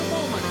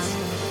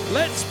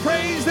Let's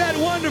praise that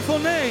wonderful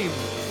name.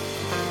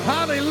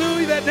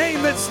 Hallelujah, that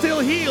name that still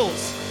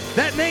heals,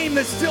 that name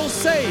that still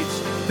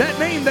saves, that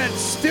name that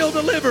still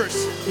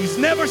delivers. He's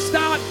never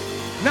stopped,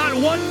 not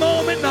one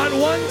moment, not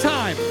one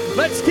time.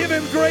 Let's give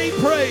him great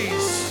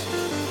praise.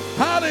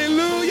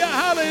 Hallelujah,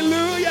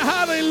 hallelujah,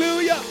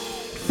 hallelujah.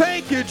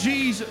 Thank you,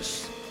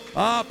 Jesus.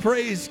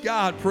 Praise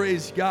God,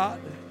 praise God.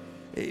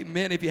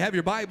 Amen. If you have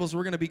your Bibles,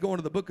 we're going to be going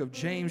to the book of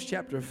James,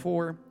 chapter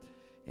 4,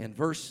 and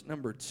verse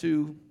number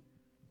 2.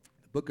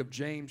 The book of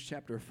James,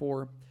 chapter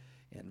 4,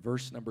 and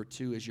verse number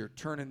 2. As you're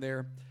turning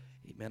there,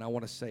 amen, I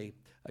want to say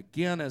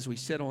again, as we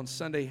said on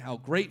Sunday, how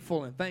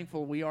grateful and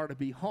thankful we are to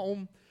be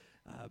home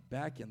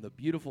back in the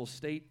beautiful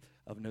state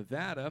of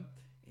Nevada.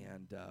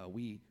 And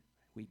we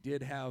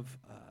did have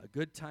a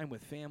good time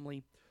with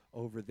family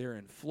over there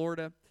in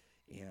Florida.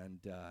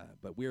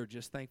 But we are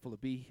just thankful to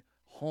be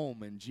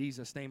home in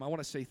Jesus' name. I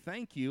want to say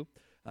thank you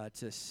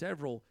to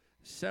several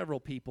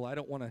people. I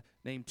don't want to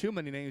name too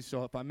many names,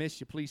 so if I miss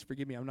you, please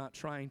forgive me. I'm not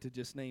trying to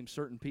just name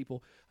certain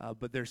people,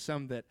 but there's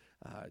some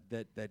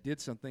that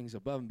did some things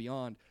above and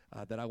beyond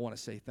that I want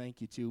to say thank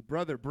you to.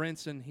 Brother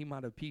Brinson, he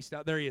might have pieced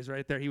out. There he is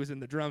right there. He was in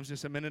the drums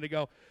just a minute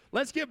ago.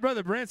 Let's give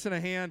Brother Brinson a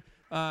hand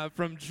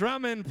from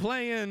drumming,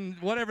 playing,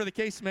 whatever the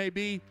case may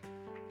be.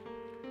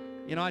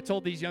 You know, I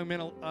told these young men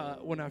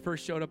when I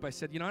first showed up, I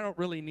said, I don't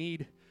really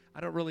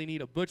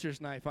need a butcher's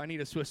knife. I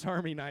need a Swiss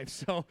Army knife.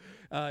 So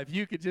if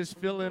you could just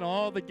fill in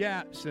all the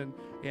gaps, and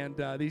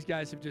these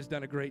guys have just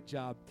done a great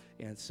job.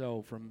 And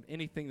so from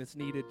anything that's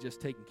needed,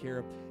 just taken care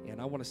of. And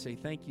I want to say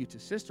thank you to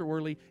Sister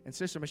Worley and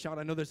Sister Michelle.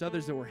 I know there's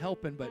others that were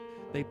helping, but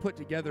they put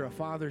together a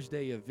Father's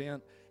Day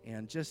event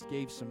and just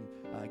gave some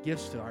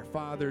gifts to our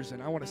fathers.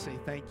 And I want to say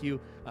thank you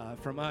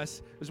from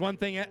us. There's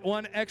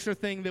one extra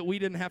thing that we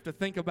didn't have to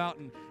think about,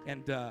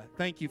 and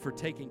thank you for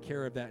taking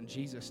care of that in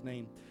Jesus'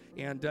 name.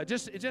 And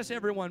just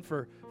everyone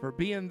for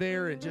being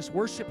there and just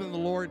worshiping the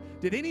Lord.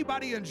 Did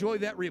anybody enjoy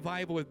that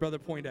revival with Brother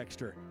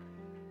Poindexter?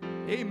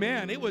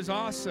 Amen. It was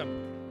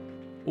awesome.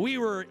 We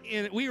were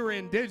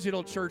in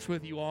digital church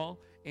with you all,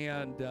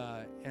 and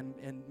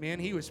man,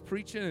 he was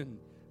preaching, and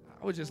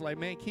I was just like,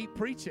 man, keep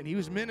preaching. He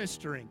was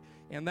ministering,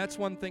 and that's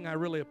one thing I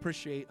really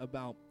appreciate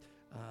about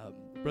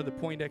Brother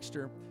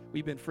Poindexter.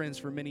 We've been friends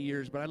for many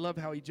years, but I love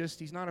how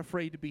he's not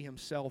afraid to be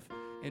himself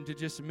and to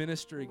just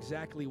minister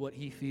exactly what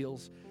he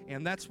feels.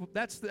 And that's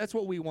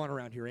what we want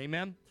around here.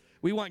 Amen.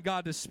 We want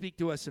God to speak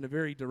to us in a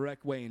very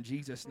direct way in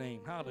Jesus' name.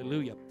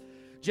 Hallelujah.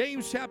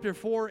 James chapter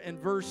 4 and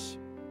verse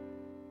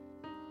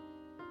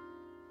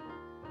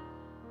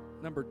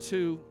number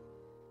 2.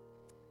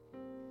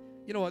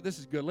 You know what? This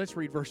is good. Let's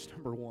read verse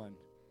number 1.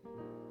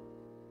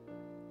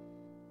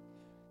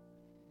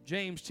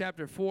 James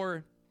chapter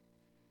 4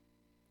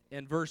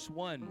 and verse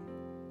 1.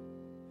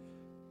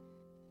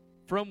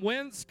 From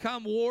whence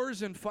come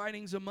wars and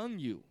fightings among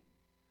you?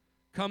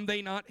 Come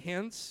they not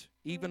hence,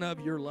 even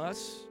of your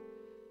lusts,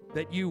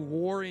 that you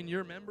war in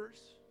your members?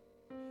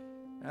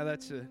 Now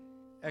that's an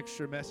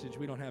extra message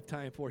we don't have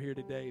time for here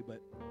today,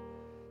 but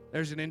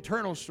there's an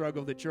internal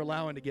struggle that you're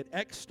allowing to get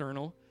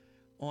external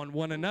on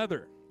one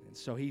another. And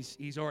so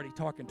he's already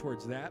talking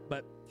towards that.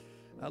 But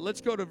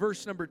let's go to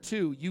verse number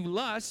 2. You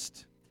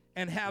lust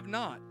and have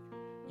not.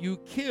 You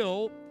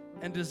kill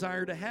and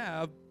desire to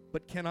have,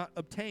 but cannot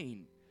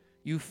obtain.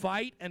 You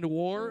fight and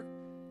war,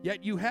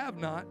 yet you have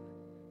not,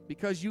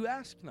 because you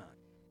ask not.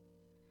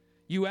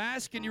 You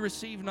ask and you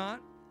receive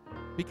not,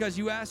 because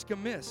you ask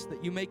amiss,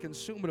 that you may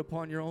consume it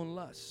upon your own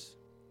lusts.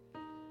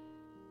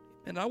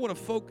 And I want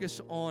to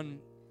focus on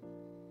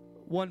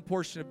one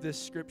portion of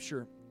this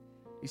scripture.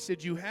 He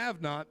said, you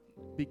have not,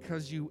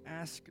 because you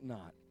ask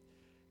not.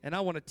 And I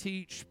want to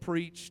teach,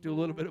 preach, do a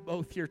little bit of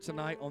both here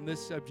tonight on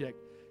this subject.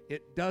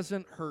 It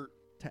doesn't hurt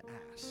to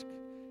ask.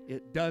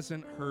 It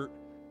doesn't hurt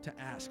to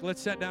ask.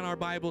 Let's set down our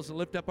Bibles and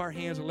lift up our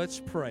hands and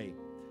let's pray.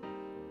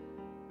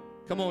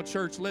 Come on,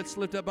 church, let's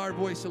lift up our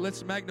voice and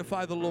let's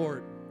magnify the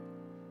Lord.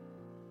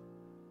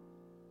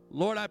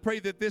 Lord, I pray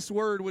that this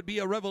word would be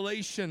a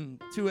revelation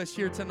to us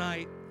here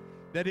tonight,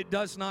 that it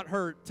does not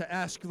hurt to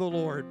ask the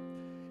Lord.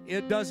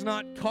 It does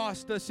not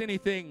cost us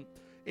anything,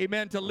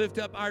 amen, to lift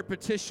up our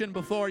petition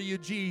before you,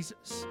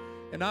 Jesus.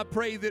 And I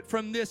pray that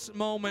from this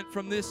moment,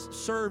 from this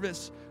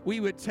service, we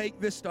would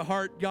take this to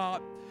heart,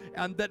 God,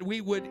 and that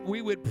we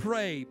would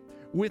pray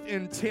with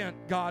intent,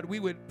 God. We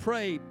would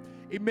pray,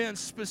 amen,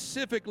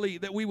 specifically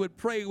that we would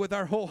pray with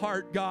our whole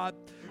heart, God.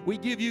 We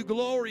give you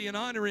glory and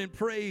honor and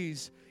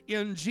praise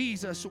in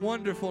Jesus'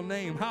 wonderful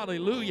name.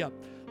 Hallelujah.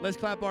 Let's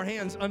clap our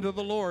hands unto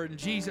the Lord in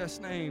Jesus'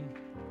 name.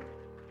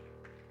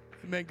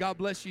 Amen. God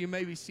bless you. You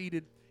may be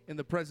seated in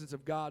the presence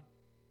of God.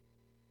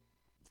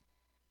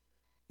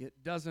 It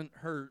doesn't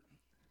hurt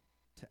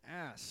to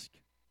ask.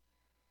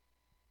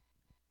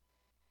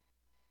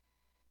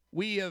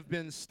 We have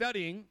been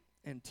studying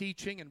and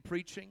teaching and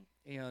preaching,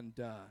 and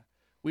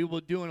we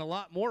will be doing a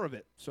lot more of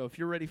it. So if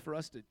you're ready for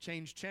us to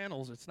change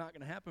channels, it's not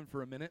going to happen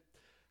for a minute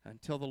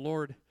until the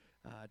Lord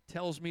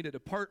tells me to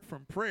depart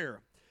from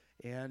prayer.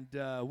 And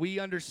we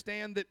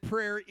understand that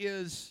prayer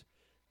is,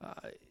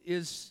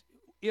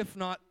 if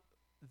not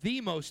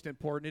the most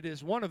important. It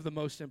is one of the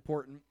most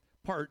important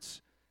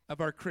parts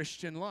of our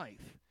Christian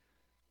life.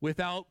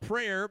 Without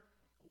prayer,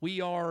 we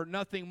are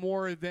nothing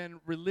more than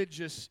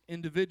religious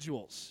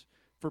individuals.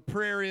 For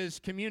prayer is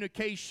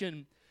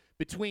communication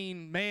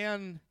between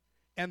man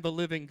and the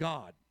living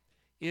God.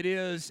 It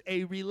is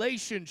a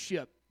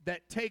relationship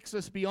that takes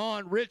us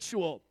beyond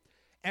ritual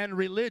and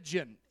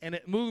religion, and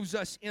it moves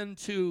us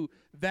into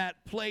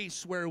that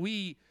place where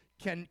we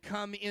can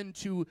come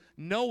into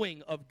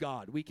knowing of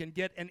God. We can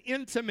get an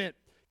intimate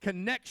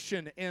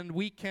connection, and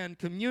we can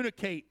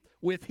communicate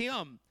with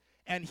Him,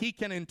 and He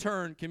can in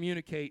turn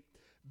communicate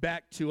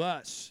back to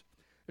us.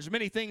 There's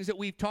many things that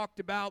we've talked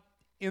about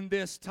in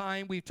this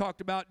time. We've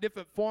talked about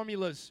different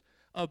formulas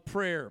of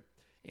prayer,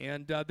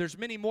 and there's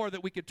many more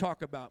that we could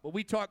talk about. But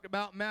we talked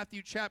about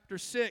Matthew chapter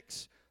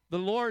 6, the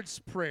Lord's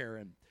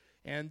Prayer,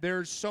 and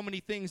there's so many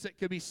things that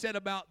could be said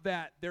about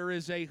that. There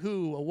is a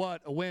who, a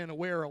what, a when, a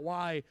where, a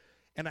why,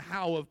 and a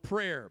how of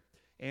prayer.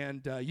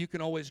 And you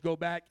can always go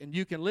back and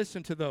you can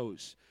listen to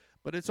those.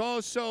 But it's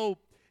also,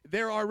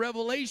 there are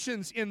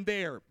revelations in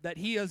there that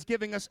He is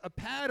giving us a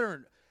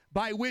pattern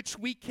by which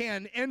we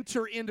can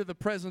enter into the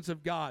presence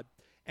of God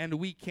and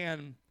we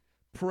can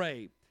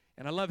pray.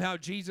 And I love how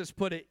Jesus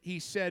put it. He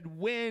said,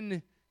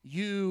 when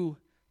you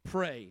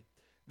pray.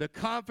 The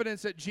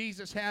confidence that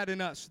Jesus had in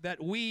us,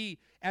 that we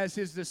as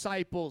His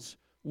disciples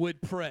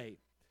would pray.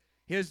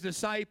 His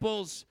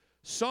disciples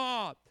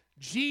saw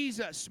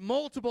Jesus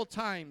multiple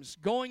times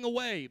going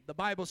away. The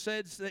Bible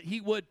says that He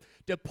would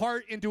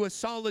depart into a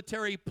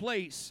solitary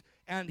place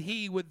and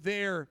He would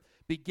there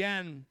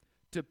begin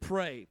to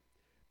pray.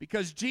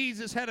 Because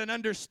Jesus had an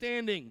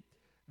understanding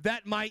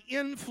that my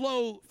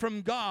inflow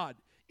from God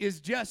is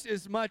just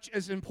as much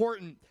as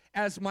important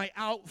as my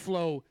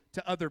outflow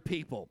to other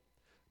people.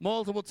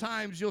 Multiple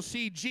times you'll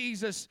see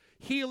Jesus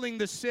healing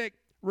the sick,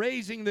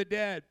 raising the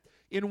dead.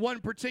 In one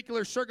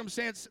particular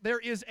circumstance, there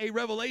is a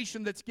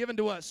revelation that's given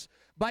to us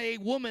by a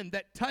woman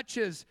that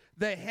touches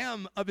the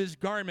hem of His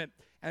garment.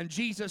 And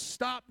Jesus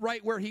stopped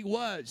right where He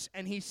was,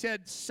 and He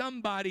said,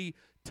 somebody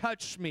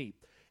touched me.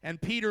 And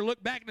Peter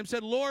looked back at Him and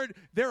said, Lord,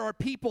 there are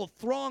people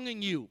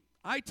thronging you.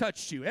 I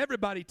touched you.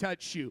 Everybody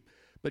touched you.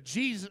 But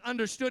Jesus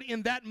understood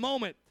in that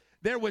moment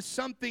there was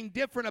something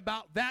different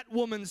about that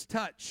woman's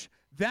touch.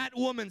 That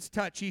woman's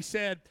touch, He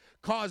said,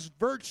 caused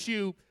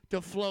virtue to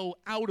flow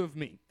out of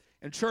me.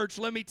 And church,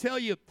 let me tell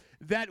you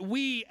that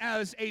we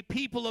as a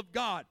people of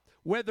God,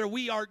 whether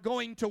we are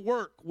going to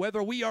work,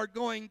 whether we are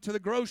going to the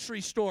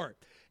grocery store,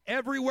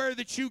 everywhere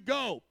that you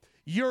go,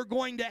 you're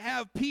going to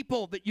have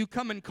people that you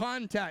come in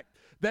contact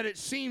that it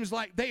seems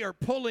like they are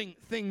pulling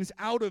things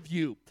out of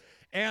you.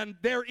 And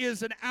there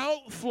is an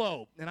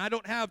outflow, and I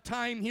don't have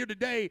time here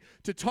today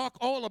to talk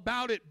all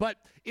about it, but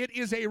it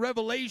is a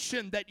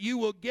revelation that you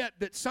will get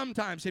that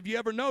sometimes, have you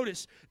ever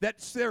noticed that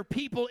there are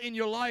people in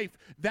your life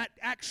that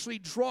actually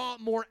draw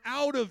more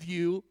out of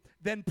you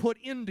than put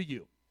into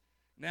you?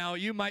 Now,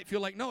 you might feel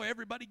like, no,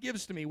 everybody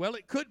gives to me. Well,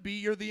 it could be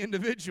you're the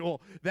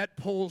individual that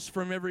pulls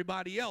from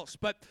everybody else.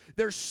 But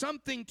there's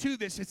something to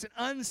this. It's an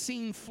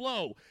unseen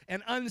flow,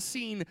 an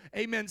unseen,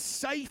 amen,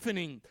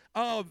 siphoning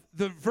of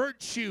the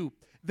virtue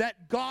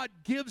that God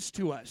gives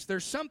to us.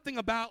 There's something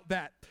about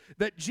that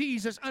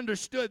Jesus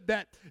understood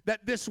that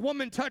this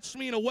woman touched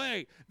me in a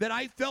way that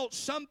I felt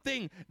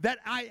something that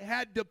I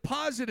had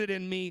deposited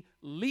in me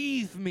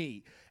leave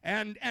me.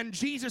 And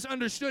Jesus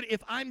understood,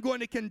 if I'm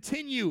going to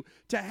continue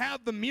to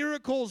have the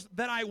miracles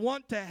that I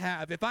want to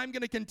have, if I'm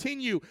going to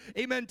continue,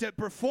 amen, to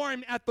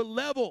perform at the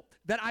level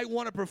that I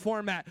want to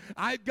perform at,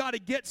 I've got to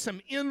get some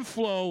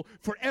inflow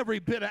for every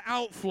bit of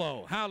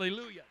outflow.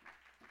 Hallelujah.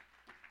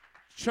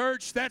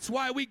 Church, that's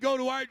why we go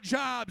to our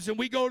jobs and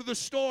we go to the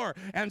store,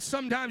 and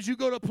sometimes you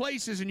go to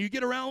places and you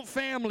get around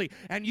family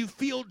and you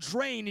feel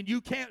drained and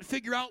you can't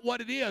figure out what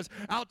it is.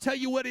 I'll tell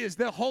you what it is.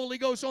 The Holy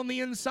Ghost on the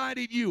inside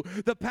of you,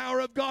 the power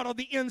of God on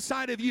the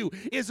inside of you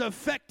is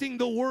affecting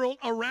the world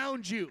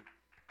around you.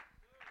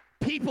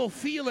 People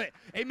feel it.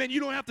 Amen.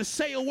 You don't have to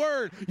say a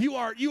word. You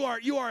are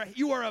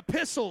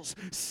epistles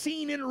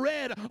seen in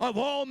red of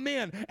all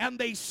men, and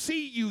they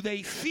see you,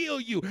 they feel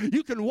you.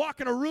 You can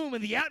walk in a room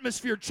and the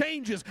atmosphere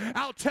changes.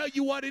 I'll tell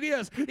you what it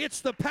is.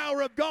 It's the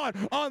power of God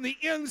on the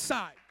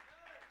inside.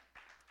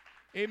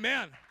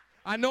 Amen.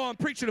 I know I'm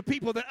preaching to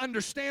people that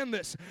understand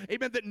this,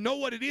 amen, that know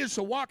what it is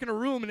to walk in a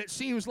room and it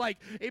seems like,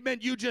 amen,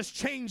 you just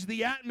change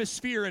the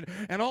atmosphere,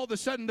 and all of a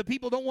sudden the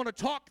people don't want to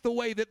talk the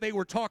way that they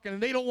were talking,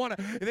 and they don't want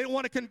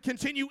to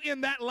continue in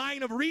that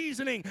line of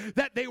reasoning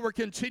that they were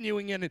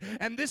continuing in.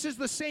 And this is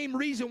the same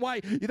reason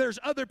why there's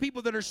other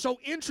people that are so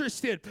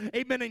interested,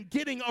 amen, in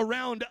getting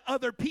around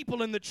other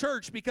people in the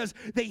church, because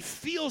they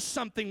feel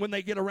something when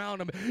they get around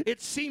them. It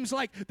seems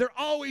like they're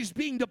always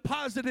being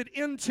deposited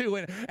into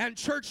it. And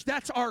church,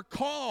 that's our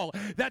call.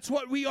 That's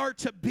what we are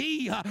to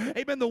be.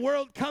 Amen. The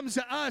world comes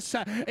to us.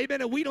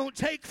 Amen. And we don't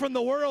take from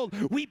the world.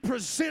 We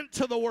present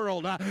to the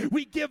world.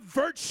 We give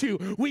virtue.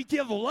 We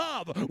give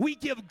love. We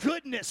give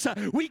goodness.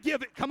 We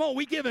give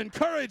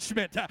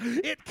encouragement.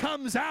 It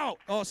comes out.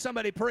 Oh,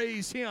 somebody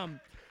praise Him.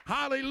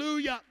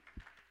 Hallelujah.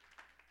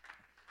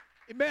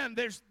 Amen.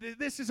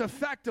 This is a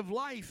fact of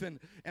life,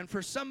 and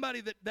for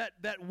somebody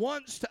that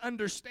wants to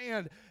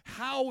understand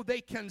how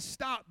they can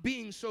stop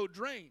being so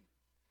drained,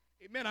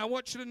 amen, I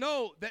want you to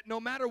know that no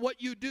matter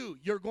what you do,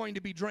 you're going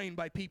to be drained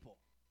by people.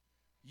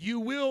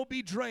 You will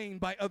be drained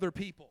by other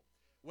people.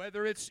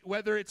 Whether it's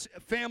a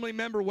family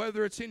member,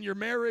 whether it's in your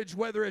marriage,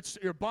 whether it's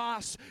your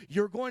boss,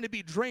 you're going to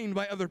be drained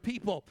by other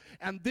people.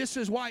 And this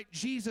is why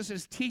Jesus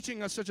is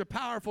teaching us such a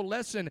powerful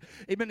lesson.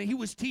 Amen. He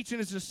was teaching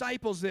his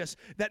disciples this,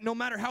 that no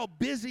matter how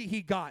busy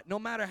he got, no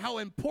matter how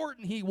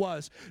important he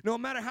was, no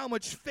matter how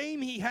much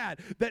fame he had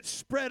that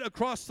spread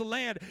across the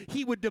land,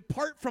 he would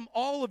depart from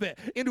all of it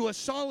into a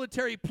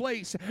solitary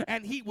place,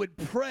 and he would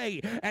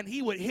pray, and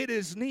he would hit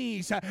his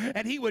knees,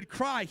 and he would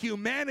cry.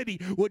 Humanity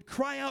would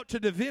cry out to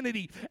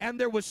divinity, and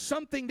there was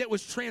something that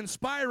was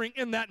transpiring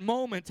in that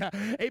moment,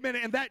 amen,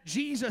 and that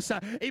Jesus,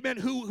 amen,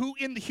 who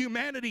in the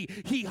humanity,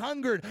 he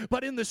hungered,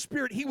 but in the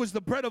spirit, he was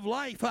the bread of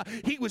life.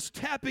 He was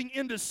tapping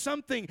into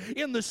something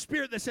in the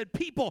spirit that said,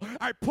 people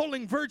are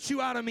pulling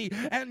virtue out of me,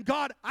 and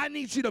God, I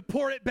need you to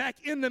pour it back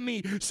into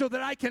me so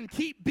that I can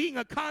keep being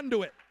a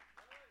conduit.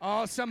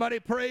 Oh, somebody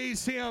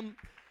praise him.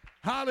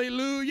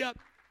 Hallelujah.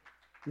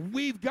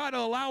 We've got to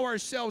allow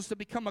ourselves to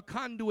become a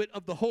conduit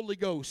of the Holy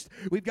Ghost.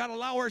 We've got to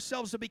allow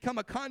ourselves to become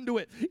a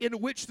conduit in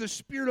which the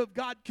Spirit of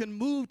God can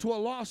move to a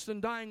lost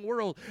and dying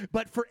world.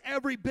 But for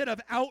every bit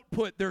of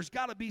output, there's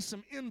got to be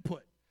some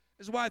input.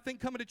 This is why I think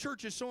coming to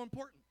church is so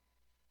important.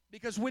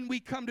 Because when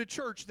we come to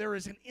church, there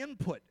is an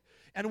input.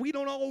 And we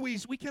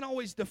can't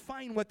always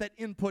define what that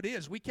input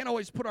is. We can't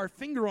always put our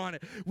finger on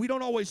it. We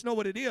don't always know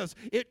what it is.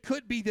 It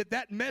could be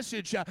that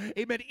message,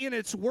 amen, in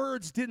its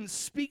words didn't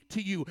speak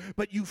to you,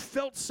 but you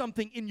felt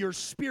something in your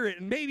spirit.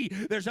 And maybe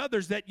there's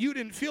others that you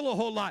didn't feel a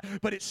whole lot,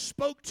 but it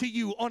spoke to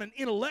you on an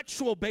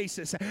intellectual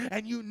basis,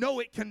 and you know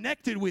it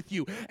connected with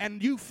you,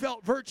 and you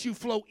felt virtue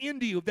flow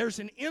into you. There's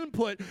an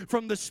input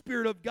from the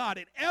Spirit of God,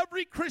 and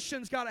every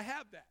Christian's got to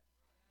have that.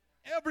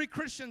 Every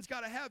Christian's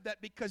got to have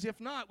that, because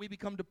if not, we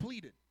become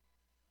depleted.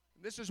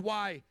 This is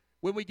why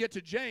when we get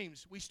to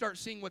James, we start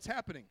seeing what's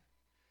happening.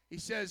 He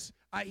says,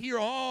 I hear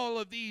all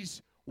of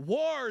these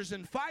wars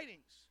and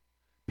fightings.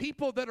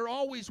 People that are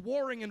always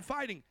warring and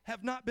fighting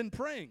have not been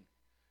praying.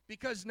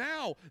 Because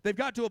now they've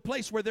got to a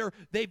place where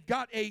they've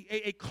got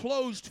a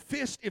closed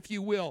fist, if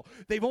you will.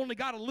 They've only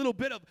got a little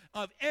bit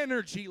of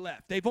energy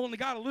left. They've only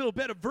got a little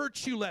bit of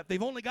virtue left.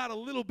 They've only got a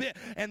little bit,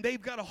 and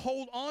they've got to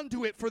hold on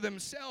to it for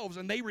themselves,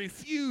 and they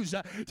refuse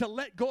to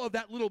let go of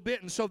that little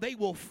bit. And so they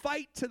will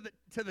fight to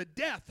the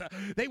death.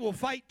 They will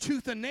fight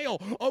tooth and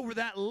nail over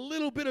that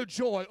little bit of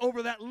joy,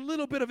 over that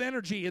little bit of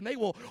energy, and they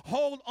will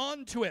hold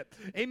on to it.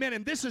 Amen.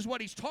 And this is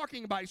what he's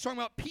talking about. He's talking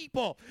about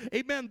people,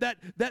 amen, that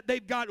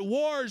they've got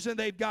wars and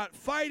they've got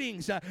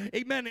fightings,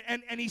 amen,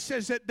 and he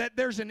says that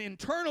there's an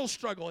internal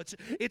struggle.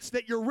 It's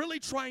that you're really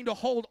trying to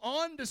hold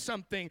on to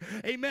something,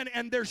 amen,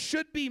 and there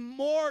should be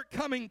more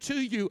coming to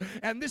you.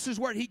 And this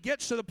is where he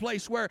gets to the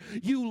place where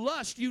you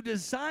lust, you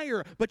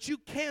desire, but you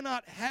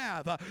cannot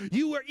have.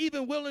 You are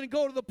even willing to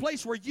go to the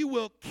place where you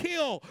will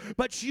kill,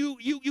 but you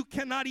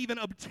cannot even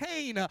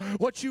obtain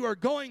what you are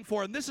going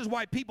for. And this is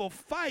why people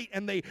fight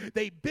and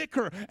they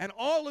bicker, and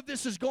all of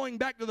this is going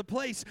back to the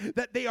place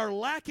that they are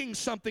lacking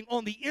something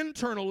on the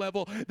internal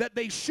level that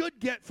they should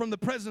get from the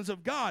presence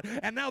of God,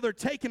 and now they're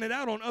taking it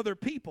out on other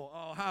people.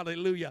 Oh,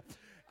 hallelujah.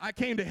 I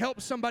came to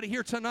help somebody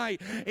here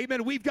tonight.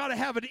 Amen. We've got to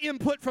have an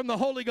input from the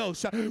Holy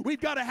Ghost.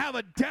 We've got to have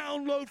a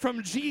download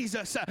from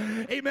Jesus.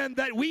 Amen.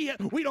 That we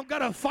don't got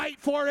to fight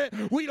for it.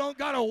 We don't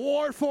got to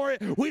war for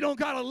it. We don't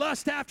got to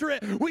lust after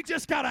it. We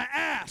just got to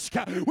ask.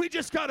 We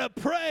just got to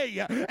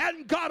pray,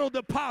 and God will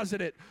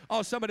deposit it.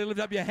 Oh, somebody lift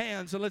up your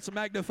hands and let's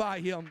magnify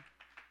him.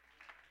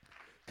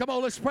 Come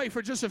on, let's pray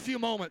for just a few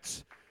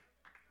moments.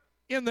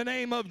 In the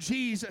name of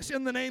Jesus,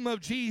 in the name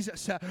of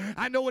Jesus.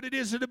 I know what it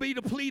is to be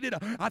depleted.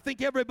 I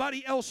think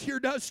everybody else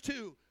here does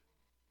too.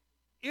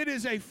 It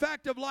is a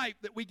fact of life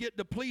that we get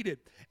depleted.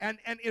 And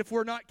if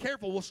we're not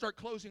careful, we'll start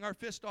closing our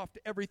fist off to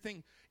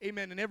everything,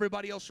 amen, and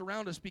everybody else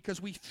around us, because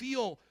we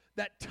feel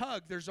that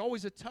tug. There's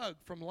always a tug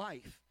from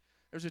life.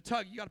 There's a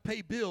tug, you got to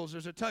pay bills.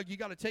 There's a tug, you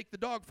got to take the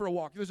dog for a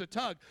walk. There's a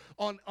tug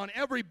on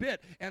every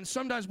bit. And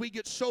sometimes we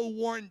get so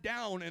worn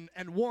down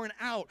and worn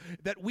out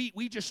that we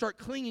just start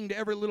clinging to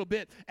every little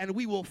bit, and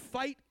we will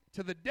fight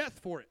to the death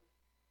for it.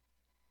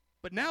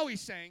 But now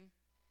he's saying,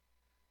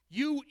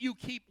 you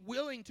keep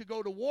willing to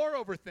go to war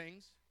over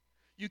things.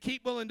 You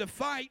keep willing to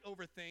fight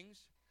over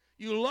things.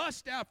 You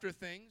lust after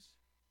things.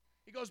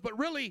 He goes, but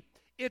really,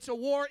 it's a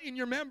war in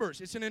your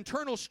members. It's an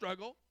internal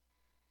struggle.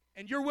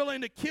 And you're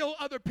willing to kill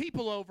other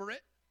people over it.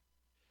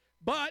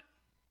 But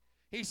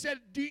he said,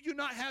 do you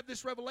not have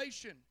this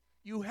revelation?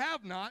 You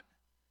have not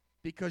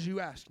because you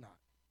ask not.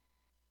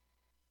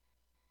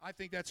 I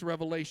think that's a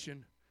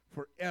revelation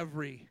for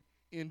every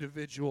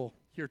individual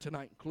here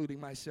tonight, including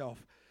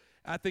myself.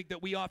 I think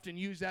that we often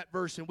use that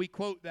verse and we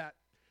quote that,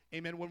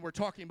 amen, when we're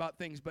talking about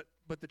things. But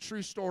the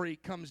true story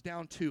comes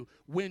down to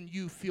when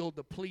you feel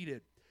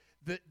depleted.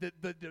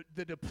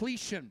 The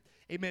depletion,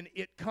 amen,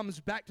 it comes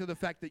back to the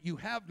fact that you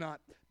have not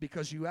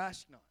because you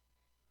ask not.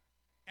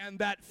 And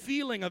that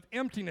feeling of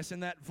emptiness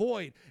and that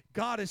void,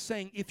 God is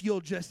saying, if you'll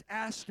just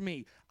ask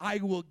me, I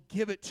will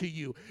give it to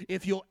you.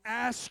 If you'll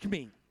ask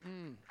me,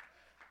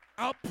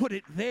 I'll put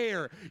it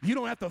there. You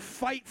don't have to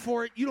fight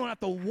for it. You don't have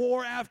to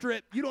war after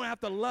it. You don't have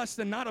to lust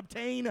and not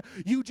obtain.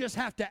 You just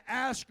have to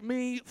ask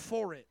me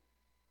for it.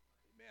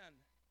 Amen.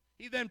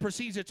 He then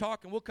proceeds to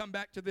talk, and we'll come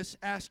back to this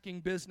asking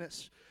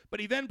business.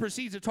 But he then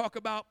proceeds to talk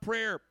about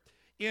prayer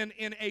in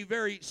a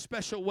very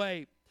special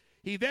way.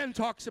 He then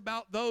talks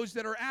about those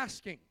that are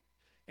asking.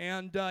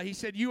 And he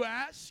said, you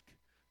ask.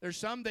 There's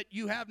some that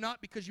you have not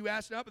because you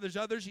asked not, but there's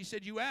others, he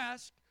said, you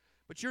ask,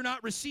 but you're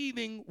not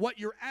receiving what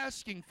you're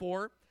asking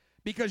for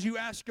because you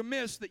ask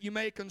amiss that you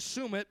may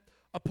consume it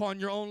upon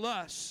your own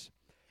lusts.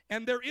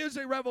 And there is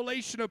a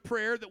revelation of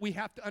prayer that we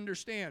have to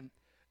understand.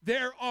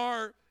 There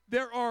are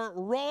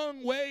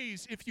wrong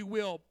ways, if you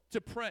will,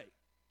 to pray.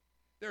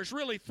 There's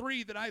really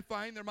three that I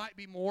find. There might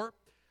be more.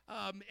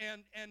 And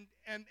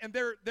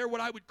they're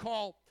what I would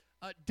call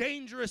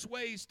dangerous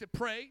ways to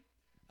pray.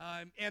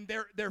 And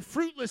they're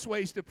fruitless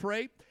ways to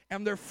pray,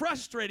 and they're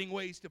frustrating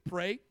ways to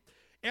pray.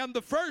 And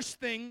the first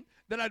thing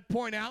that I'd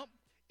point out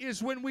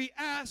is when we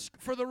ask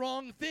for the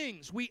wrong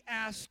things, we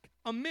ask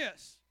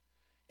amiss.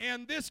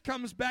 And this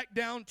comes back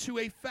down to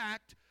a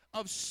fact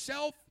of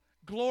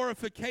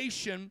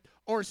self-glorification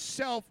or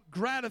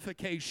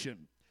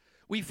self-gratification.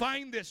 We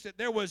find this, that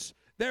there was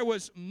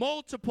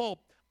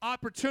multiple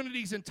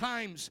opportunities and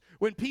times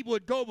when people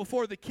would go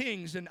before the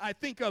kings, and I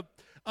think of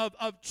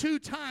two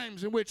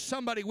times in which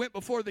somebody went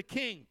before the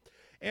king,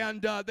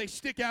 and they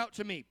stick out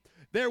to me.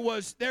 There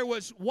was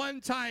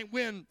one time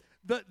when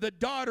the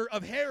daughter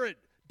of Herod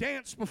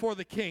danced before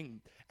the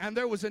king, and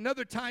there was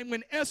another time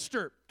when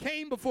Esther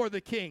came before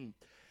the king,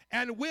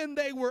 and when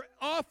they were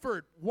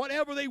offered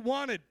whatever they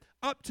wanted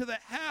up to the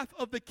half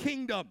of the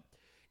kingdom,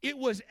 it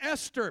was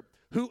Esther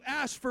who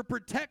asked for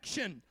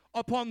protection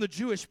upon the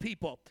Jewish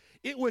people.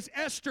 It was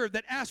Esther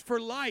that asked for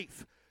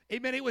life.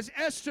 Amen. It was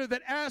Esther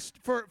that asked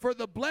for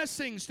the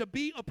blessings to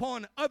be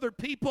upon other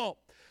people.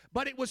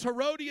 But it was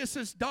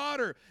Herodias'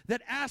 daughter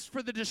that asked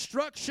for the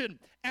destruction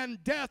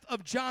and death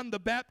of John the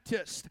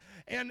Baptist.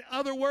 In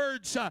other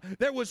words,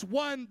 there was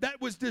one that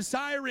was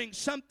desiring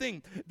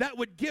something that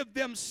would give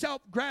them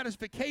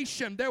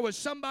self-gratification. There was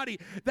somebody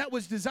that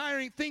was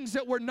desiring things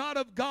that were not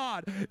of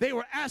God. They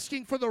were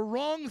asking for the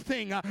wrong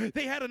thing.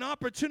 They had an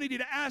opportunity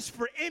to ask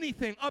for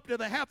anything up to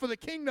the half of the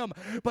kingdom,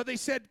 but they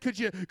said, could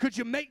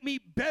you make me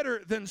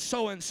better than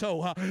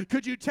so-and-so?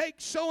 Could you take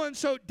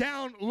so-and-so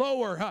down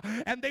lower?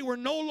 And they were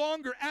no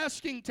longer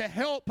asking to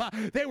help.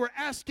 They were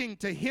asking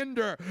to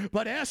hinder.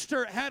 But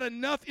Esther had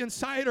enough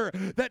inside her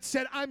that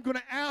said, I'm going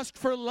to ask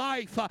for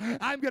life.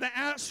 I'm going to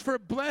ask for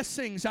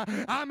blessings.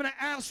 I'm going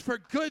to ask for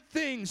good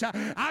things.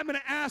 I'm going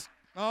to ask,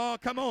 oh,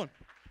 come on.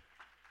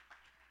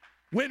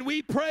 When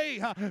we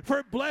pray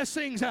for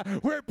blessings,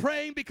 we're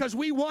praying because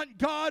we want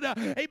God,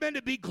 amen,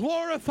 to be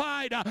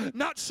glorified,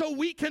 not so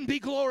we can be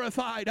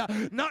glorified,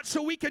 not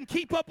so we can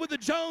keep up with the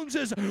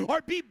Joneses or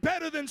be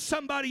better than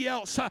somebody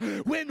else.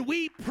 When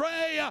we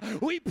pray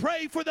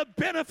for the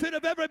benefit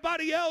of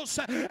everybody else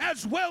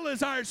as well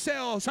as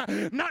ourselves,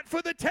 not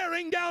for the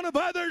tearing down of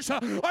others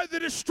or the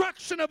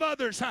destruction of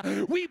others.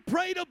 We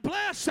pray to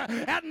bless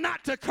and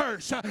not to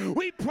curse.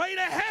 We pray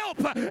to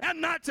help and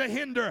not to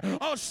hinder.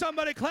 Oh,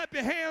 somebody clap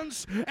your hands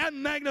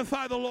and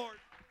magnify the Lord.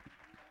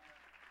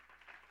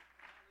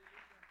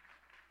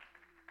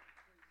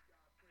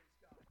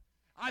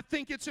 I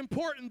think it's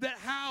important that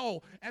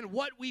how and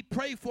what we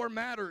pray for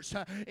matters.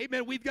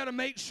 Amen. We've got to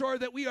make sure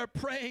that we are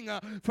praying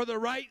for the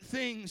right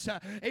things.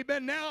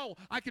 Amen. Now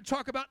I can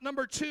talk about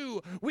number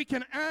two. We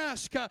can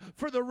ask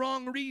for the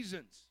wrong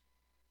reasons.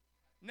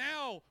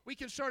 Now we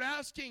can start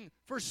asking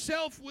for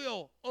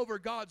self-will over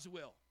God's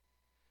will.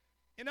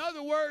 In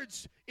other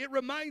words, it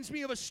reminds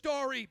me of a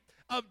story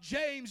of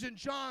James and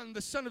John,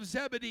 the son of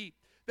Zebedee,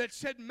 that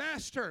said,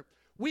 Master,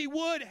 we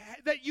would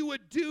that you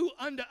would do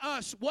unto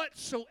us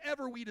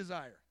whatsoever we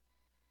desire.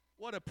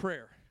 What a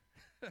prayer.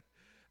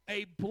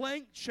 A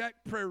blank check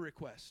prayer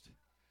request.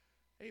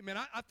 Amen.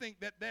 I think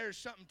that there's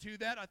something to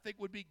that I think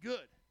would be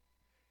good.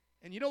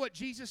 And you know what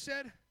Jesus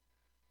said?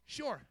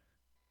 Sure.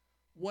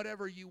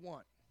 Whatever you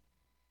want.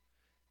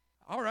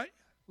 All right.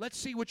 Let's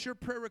see what your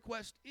prayer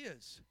request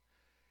is.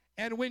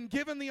 And when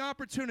given the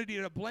opportunity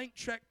at a blank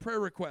check prayer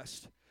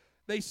request,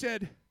 they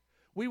said,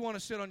 we want to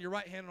sit on your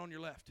right hand and on your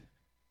left.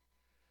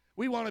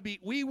 We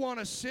want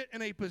to sit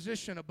in a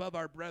position above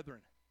our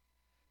brethren.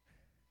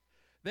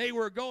 They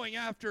were going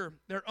after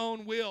their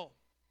own will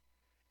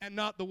and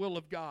not the will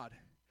of God.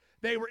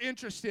 They were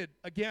interested,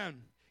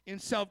 again, in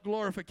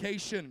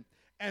self-glorification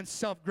and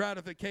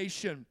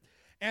self-gratification.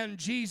 And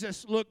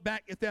Jesus looked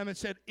back at them and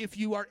said, if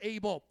you are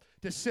able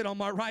to sit on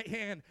my right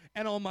hand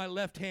and on my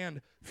left hand,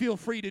 feel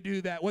free to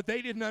do that. What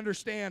they didn't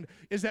understand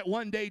is that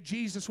one day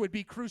Jesus would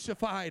be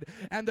crucified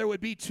and there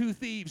would be two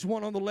thieves,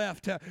 one on the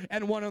left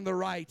and one on the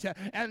right.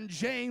 And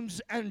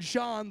James and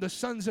John, the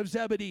sons of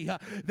Zebedee,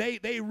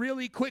 they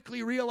really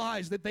quickly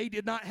realized that they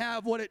did not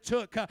have what it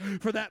took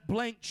for that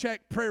blank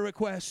check prayer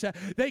request.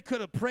 They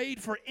could have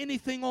prayed for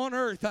anything on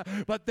earth,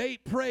 but they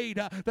prayed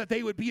that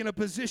they would be in a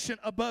position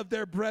above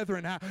their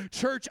brethren.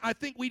 Church, I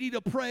think we need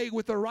to pray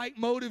with the right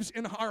motives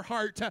in our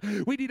heart.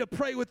 We need to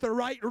pray with the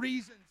right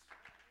reasons.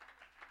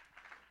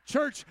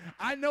 Church,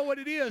 I know what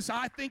it is.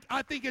 I think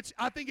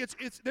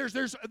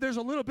there's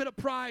a little bit of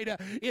pride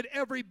in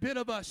every bit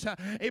of us.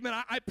 Amen.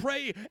 I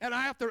pray, and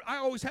I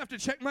always have to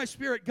check my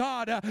spirit.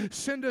 God,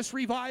 send us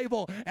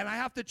revival, and I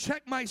have to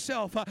check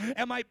myself.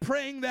 Am I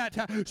praying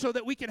that so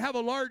that we can have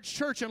a large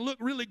church and look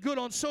really good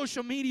on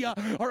social media,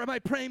 or am I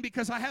praying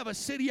because I have a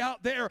city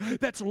out there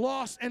that's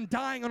lost and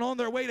dying and on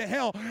their way to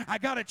hell? I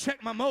got to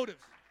check my motives.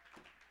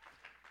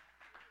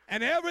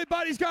 And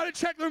everybody's got to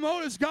check their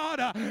motives. God,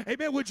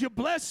 amen, would you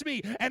bless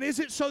me? And is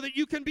it so that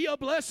you can be a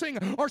blessing,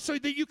 or so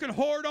that you can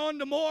hoard on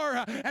to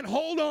more and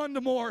hold on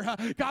to more?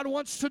 God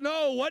wants to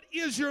know, what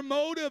is your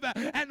motive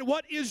and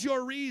what is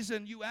your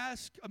reason? You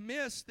ask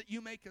amiss that you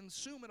may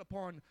consume it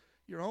upon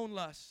your own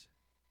lusts.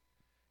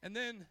 And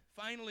then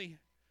finally,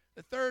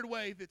 the third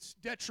way that's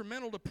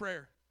detrimental to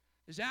prayer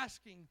is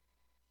asking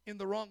in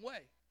the wrong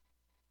way.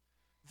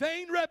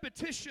 Vain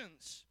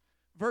repetitions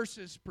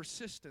versus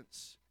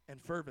persistence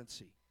and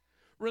fervency.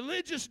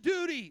 Religious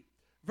duty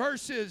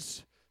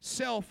versus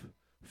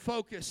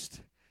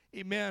self-focused,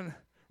 amen,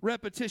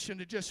 repetition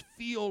to just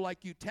feel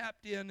like you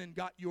tapped in and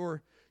got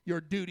your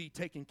duty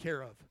taken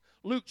care of.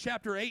 Luke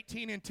chapter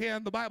 18 and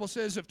 10, the Bible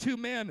says of two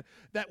men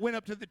that went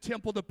up to the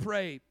temple to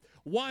pray.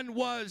 One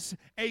was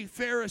a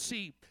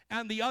Pharisee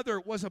and the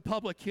other was a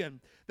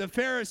publican. The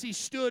Pharisee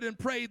stood and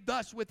prayed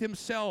thus with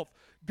himself: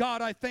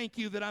 God, I thank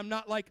you that I'm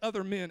not like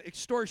other men,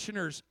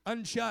 extortioners,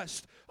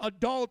 unjust,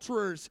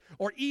 adulterers,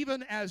 or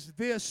even as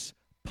this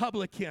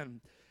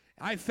publican.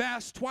 I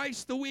fast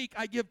twice the week.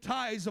 I give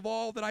tithes of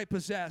all that I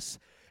possess.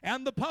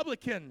 And the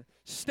publican,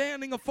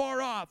 standing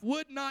afar off,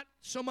 would not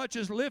so much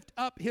as lift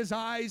up his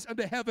eyes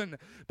unto heaven,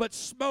 but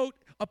smote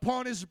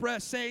upon his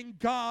breast, saying,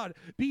 God,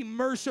 be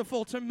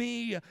merciful to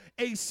me,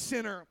 a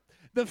sinner.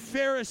 The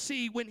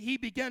Pharisee, when he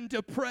began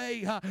to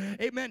pray,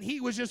 amen, he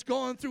was just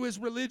going through his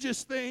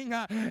religious thing,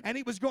 and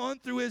he was going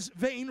through his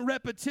vain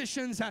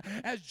repetitions,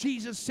 as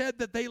Jesus said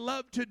that they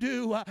love to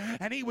do,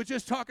 and he was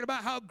just talking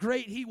about how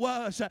great he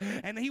was,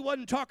 and he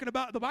wasn't talking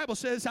about, the Bible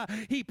says,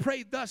 he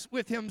prayed thus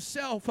with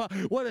himself.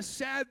 What a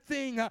sad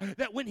thing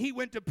that when he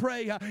went to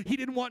pray, he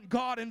didn't want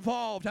God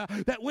involved,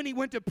 that when he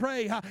went to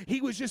pray, he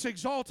was just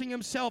exalting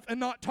himself and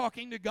not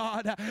talking to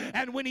God,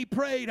 and when he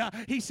prayed,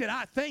 he said,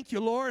 I thank you,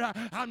 Lord,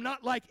 I'm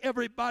not like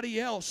everybody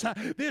else.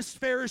 This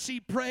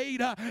Pharisee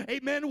prayed,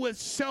 amen, with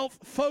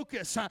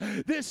self-focus.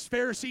 This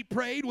Pharisee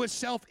prayed with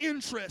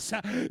self-interest.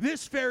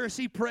 This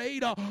Pharisee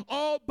prayed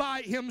all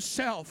by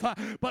himself.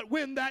 But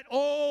when that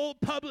old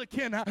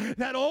publican,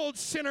 that old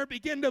sinner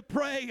began to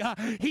pray,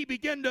 he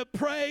began to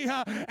pray,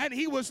 and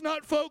he was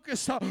not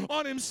focused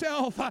on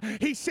himself.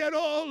 He said,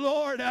 oh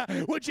Lord,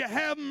 would you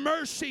have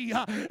mercy?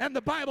 And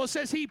the Bible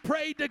says he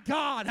prayed to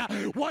God.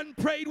 One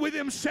prayed with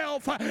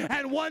himself,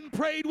 and one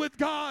prayed with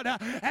God.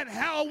 And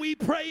how we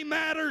pray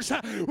matters.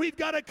 We've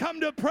got to come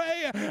to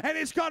pray, and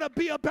it's got to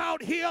be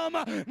about him,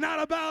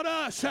 not about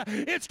us.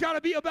 It's got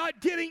to be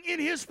about getting in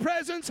his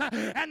presence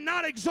and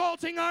not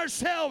exalting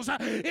ourselves.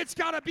 It's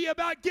got to be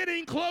about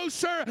getting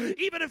closer,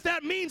 even if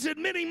that means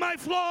admitting my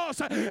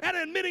flaws and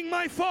admitting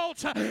my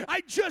faults.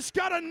 I just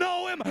got to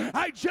know him.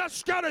 I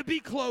just got to be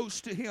close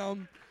to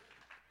him.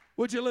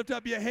 Would you lift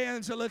up your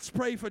hands and let's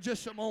pray for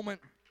just a moment.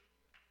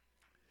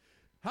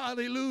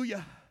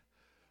 Hallelujah.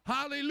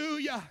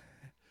 Hallelujah.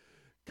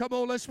 Come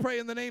on, let's pray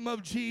in the name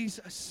of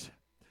Jesus.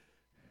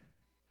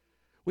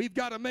 We've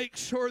got to make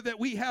sure that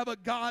we have a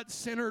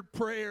God-centered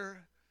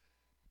prayer.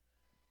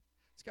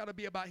 It's got to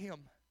be about him.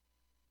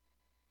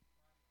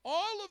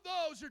 All of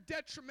those are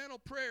detrimental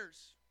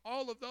prayers.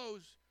 All of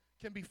those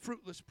can be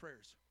fruitless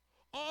prayers.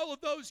 All of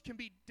those can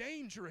be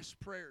dangerous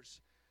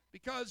prayers,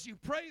 because you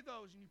pray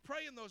those and you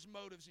pray in those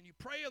motives and you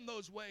pray in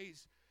those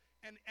ways,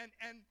 and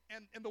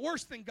the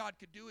worst thing God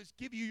could do is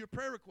give you your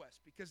prayer request,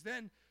 because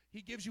then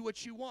he gives you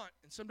what you want,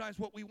 and sometimes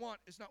what we want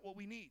is not what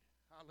we need.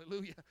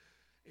 Hallelujah.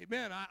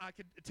 Amen. I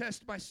could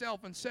attest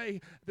myself and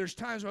say there's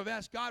times where I've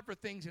asked God for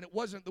things and it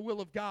wasn't the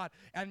will of God,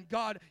 and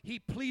God, he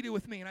pleaded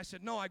with me, and I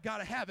said, no, I got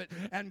to have it,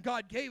 and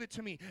God gave it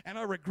to me, and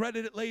I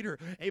regretted it later.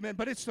 Amen.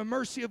 But it's the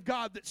mercy of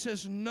God that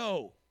says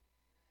no.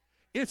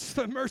 It's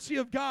the mercy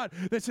of God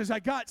that says,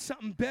 I got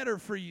something better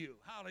for you.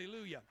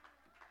 Hallelujah.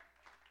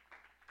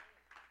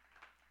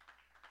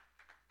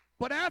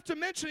 But after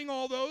mentioning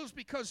all those,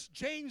 because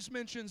James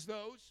mentions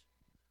those,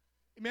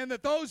 amen,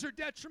 that those are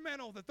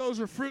detrimental, that those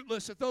are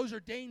fruitless, that those are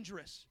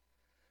dangerous,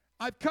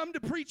 I've come to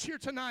preach here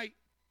tonight.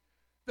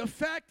 The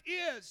fact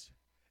is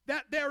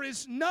that there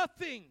is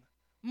nothing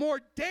more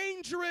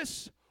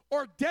dangerous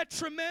or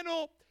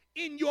detrimental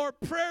in your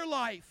prayer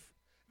life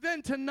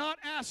than to not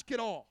ask at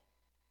all.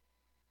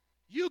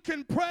 You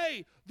can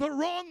pray the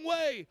wrong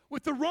way,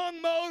 with the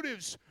wrong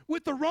motives,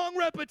 with the wrong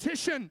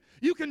repetition.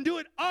 You can do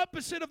it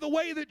opposite of the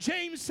way that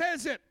James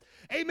says it.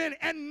 Amen.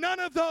 And none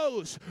of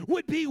those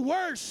would be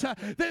worse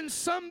than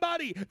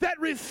somebody that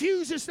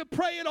refuses to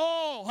pray at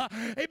all.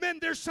 Amen.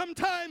 There's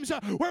sometimes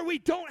where we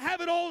don't have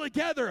it all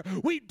together.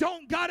 We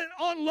don't got it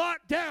on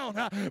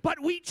lockdown.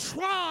 But we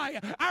try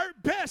our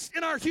best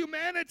in our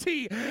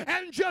humanity.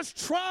 And just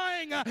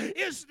trying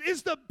is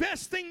the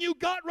best thing you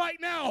got right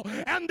now.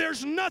 And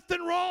there's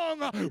nothing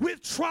wrong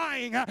with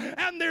trying.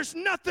 And there's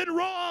nothing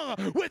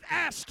wrong with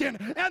asking.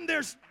 And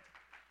there's...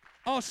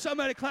 Oh,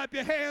 somebody clap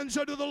your hands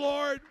unto the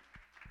Lord.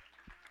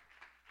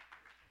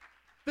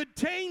 The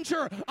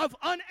danger of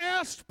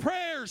unasked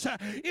prayers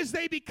is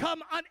they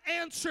become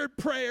unanswered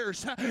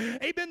prayers.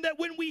 Amen. That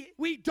when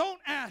we don't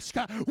ask,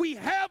 we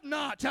have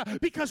not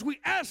because we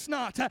ask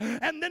not.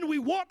 And then we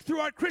walk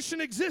through our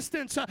Christian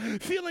existence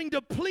feeling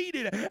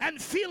depleted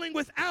and feeling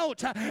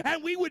without.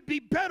 And we would be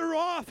better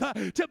off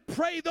to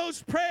pray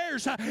those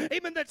prayers.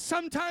 Amen. That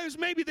sometimes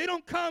maybe they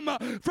don't come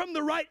from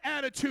the right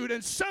attitude.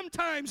 And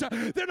sometimes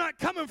they're not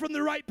coming from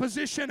the right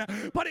position.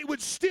 But it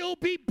would still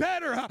be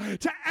better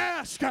to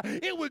ask.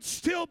 It would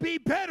still be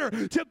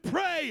better to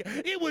pray.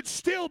 It would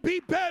still be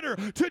better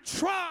to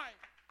try.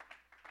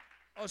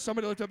 Oh,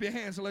 somebody lift up your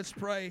hands and let's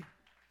pray.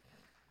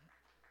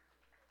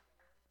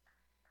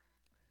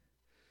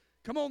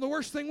 Come on, the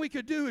worst thing we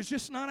could do is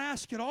just not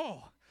ask at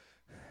all.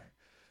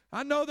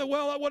 I know that,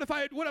 well, what if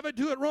I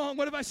do it wrong?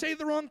 What if I say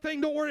the wrong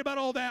thing? Don't worry about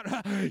all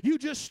that. You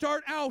just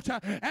start out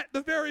at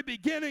the very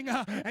beginning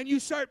and you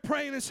start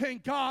praying and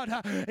saying, God,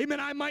 amen,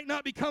 I might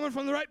not be coming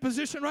from the right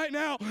position right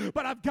now,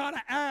 but I've got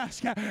to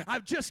ask.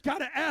 I've just got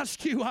to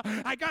ask you.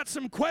 I got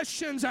some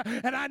questions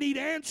and I need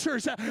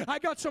answers. I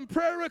got some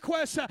prayer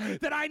requests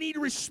that I need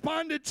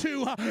responded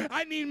to.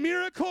 I need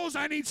miracles.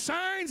 I need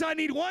signs. I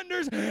need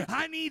wonders.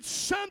 I need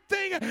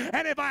something.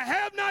 And if I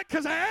have not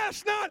because I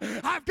asked not,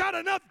 I've got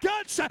enough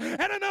guts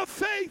and enough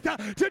faith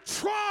to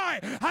try.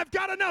 I've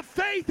got enough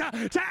faith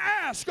to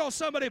ask. Oh,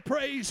 somebody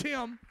praise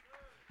him.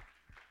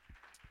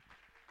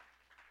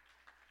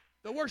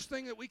 The worst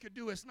thing that we could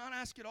do is not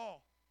ask at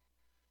all,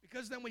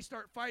 because then we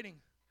start fighting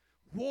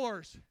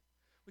wars.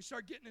 We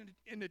start getting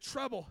into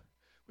trouble.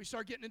 We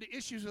start getting into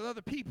issues with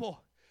other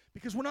people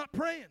because we're not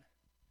praying,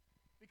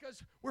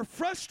 because we're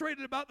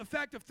frustrated about the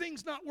fact of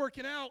things not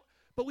working out,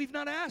 but we've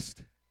not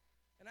asked.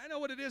 And I know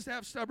what it is to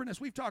have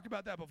stubbornness. We've talked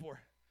about that before.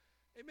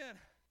 Amen.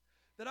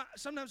 That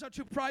sometimes I'm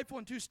too prideful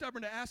and too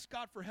stubborn to ask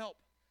God for help.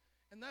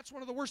 And that's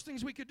one of the worst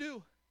things we could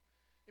do.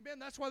 Amen.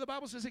 That's why the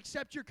Bible says,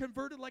 except you're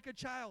converted like a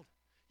child,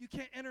 you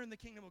can't enter in the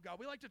kingdom of God.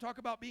 We like to talk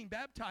about being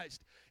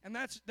baptized, and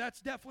that's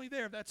definitely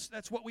there.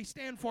 That's what we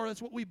stand for.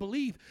 That's what we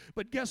believe.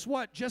 But guess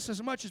what? Just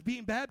as much as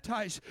being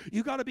baptized,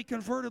 you got to be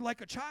converted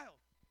like a child.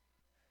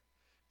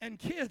 And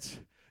kids,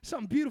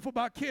 something beautiful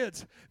about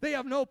kids. They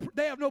have no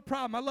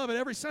problem. I love it.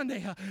 Every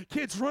Sunday,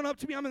 kids run up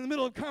to me. I'm in the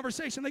middle of a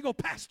conversation. They go,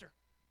 Pastor,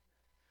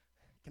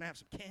 can I have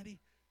some candy?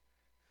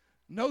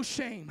 No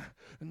shame.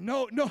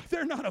 No,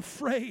 they're not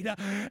afraid.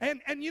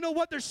 And you know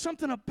what? There's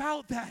something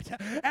about that.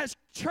 As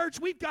church,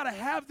 we've got to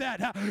have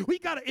that. We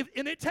got to,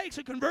 and it takes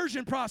a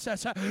conversion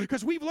process,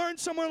 because we've learned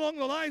somewhere along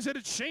the lines that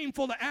it's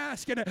shameful to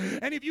ask.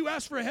 And if you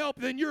ask for help,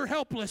 then you're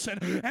helpless.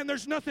 And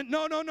there's nothing.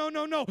 No.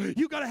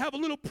 You got to have a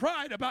little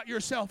pride about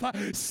yourself.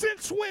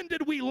 Since when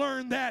did we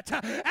learn that?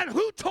 And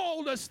who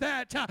told us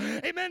that?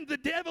 Amen. The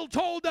devil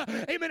told,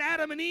 amen,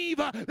 Adam and Eve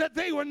that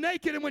they were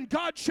naked. And when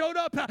God showed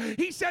up,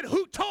 he said,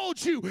 who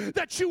told you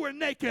that you were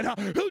naked?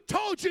 Who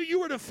told you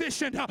were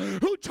deficient?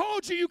 Who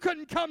told you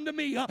couldn't come to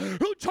me?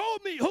 Who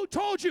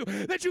told you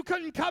that you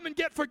couldn't come and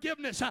get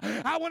forgiveness?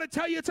 I want to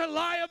tell you, it's a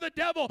lie of the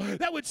devil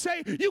that would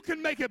say you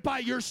can make it by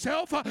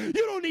yourself. You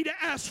don't need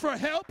to ask for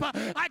help.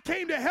 I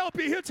came to help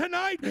you here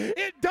tonight.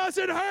 It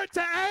doesn't hurt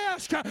to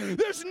ask.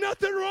 There's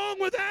nothing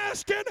wrong with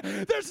asking.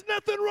 There's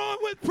nothing wrong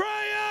with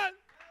praying.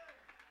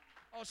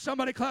 Oh,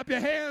 somebody clap your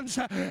hands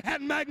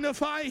and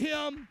magnify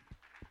him.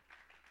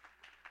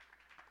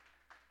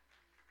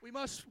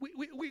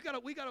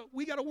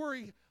 We gotta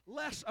worry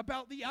less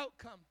about the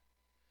outcome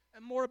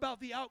and more about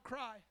the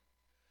outcry.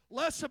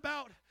 Less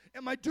about,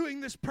 am I doing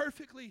this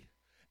perfectly?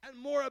 And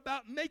more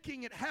about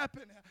making it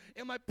happen.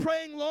 Am I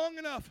praying long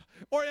enough?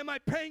 Or am I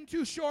praying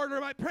too short? Or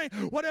am I praying,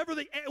 whatever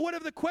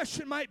the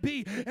question might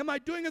be, am I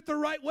doing it the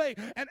right way?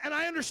 And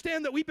I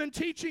understand that we've been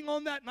teaching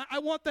on that, and I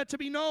want that to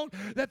be known,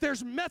 that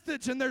there's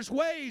methods and there's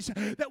ways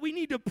that we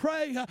need to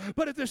pray.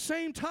 But at the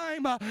same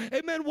time,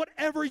 amen,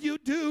 whatever you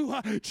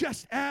do,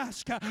 just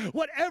ask.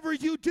 Whatever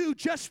you do,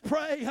 just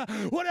pray.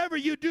 Whatever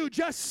you do,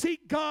 just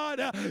seek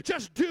God.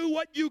 Just do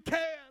what you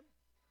can.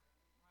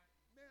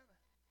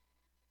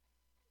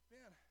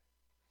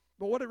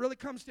 But what it really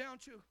comes down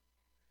to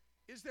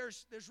is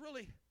there's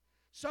really,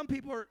 some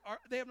people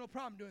they have no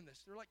problem doing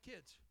this. They're like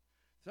kids.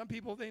 Some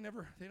people, they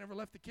never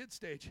left the kid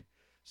stage.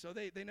 So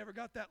they never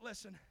got that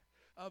lesson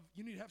of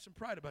you need to have some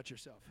pride about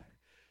yourself.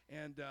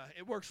 And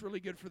it works really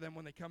good for them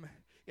when they come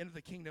into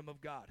the kingdom of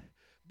God.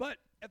 But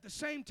at the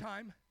same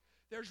time,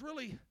 there's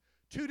really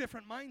two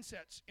different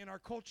mindsets in our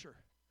culture.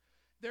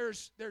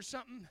 There's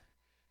something,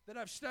 that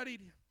I've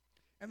studied,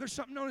 and there's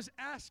something known as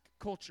ask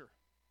culture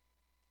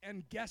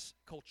and guess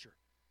culture.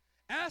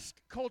 Ask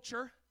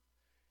culture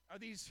are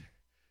these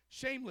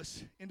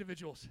shameless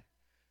individuals.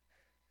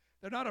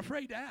 They're not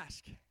afraid to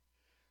ask.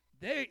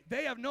 They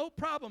have no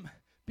problem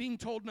being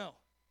told no.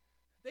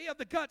 They have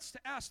the guts to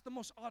ask the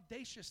most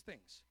audacious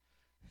things.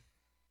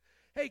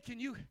 Hey, can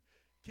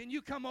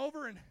you come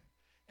over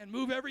and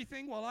move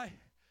everything while I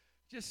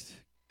just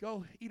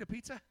go eat a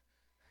pizza?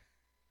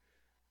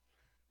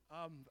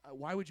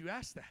 Why would you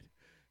ask that?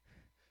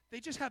 They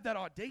just have that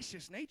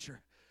audacious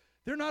nature.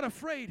 They're not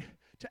afraid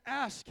to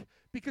ask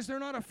because they're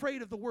not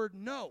afraid of the word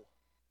no.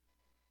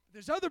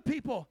 There's other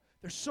people,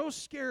 they're so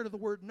scared of the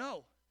word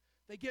no,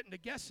 they get into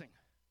guessing.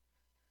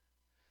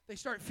 They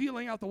start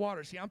feeling out the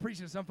waters. See, I'm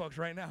preaching to some folks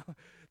right now.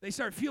 They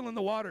start feeling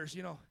the waters,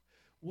 you know.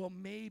 Well,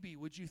 maybe,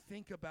 would you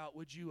think about,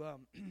 would you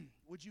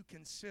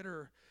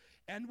consider,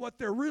 and what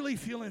they're really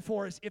feeling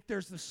for is if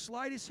there's the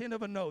slightest hint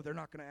of a no, they're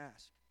not going to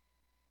ask.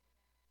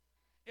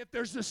 If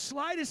there's the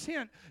slightest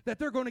hint that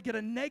they're going to get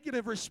a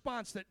negative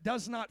response that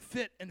does not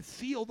fit and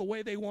feel the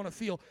way they want to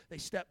feel, they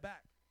step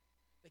back.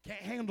 They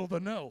can't handle the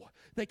no.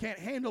 They can't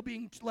handle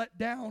being let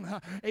down.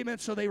 Amen.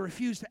 So they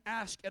refuse to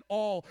ask at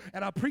all.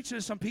 And I'm preaching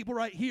to some people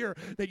right here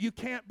that you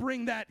can't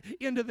bring that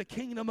into the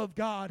kingdom of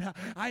God.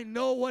 I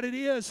know what it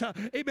is.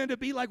 Amen. To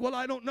be like, well,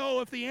 I don't know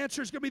if the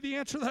answer is going to be the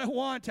answer that I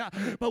want.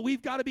 But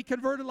we've got to be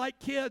converted like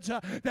kids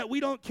that we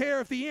don't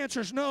care if the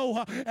answer is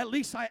no. At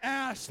least I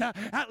asked.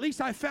 At least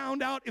I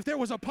found out if there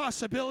was a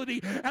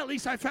possibility. At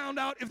least I found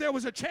out if there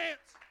was a chance.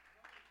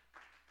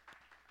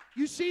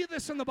 You see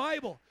this in the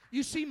Bible.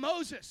 You see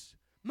Moses.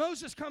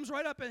 Moses comes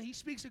right up and he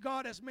speaks to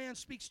God as man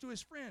speaks to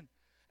his friend.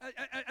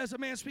 As a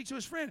man speaks to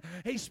his friend.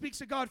 He speaks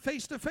to God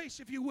face to face,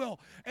 if you will.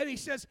 And he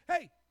says,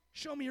 hey,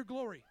 show me your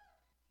glory.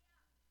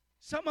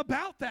 Something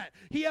about that.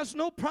 He has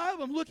no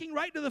problem looking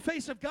right to the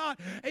face of God,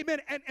 amen,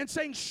 and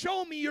saying,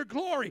 show me your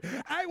glory.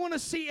 I want to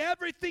see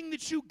everything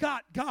that you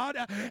got, God.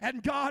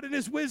 And God in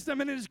his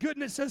wisdom and in his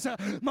goodness says,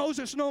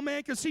 Moses, no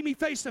man can see me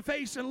face to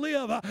face and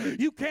live.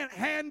 You can't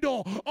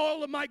handle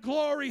all of my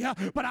glory,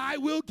 but I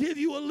will give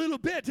you a little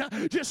bit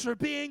just for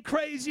being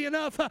crazy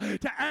enough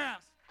to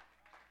ask.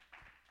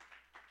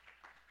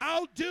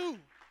 I'll do.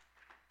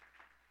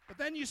 But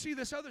then you see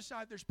this other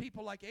side. There's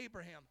people like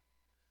Abraham.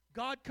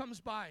 God comes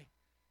by.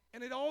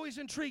 And it always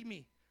intrigued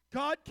me.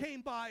 God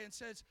came by and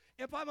says,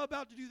 if I'm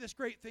about to do this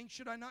great thing,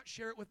 should I not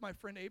share it with my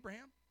friend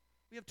Abraham?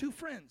 We have two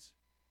friends.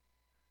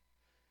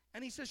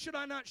 And he says, should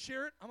I not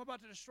share it? I'm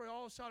about to destroy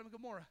all of Sodom and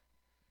Gomorrah.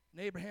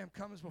 And Abraham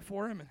comes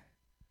before him and,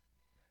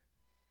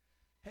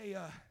 hey,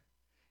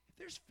 if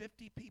there's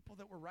 50 people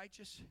that were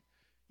righteous,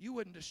 you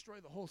wouldn't destroy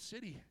the whole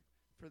city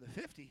for the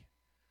 50,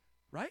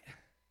 right?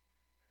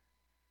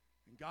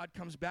 And God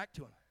comes back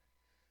to him.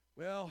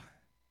 Well,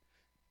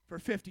 for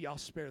 50, I'll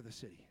spare the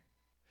city.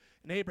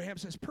 And Abraham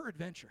says,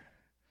 peradventure.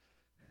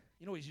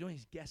 You know what he's doing?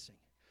 He's guessing.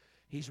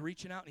 He's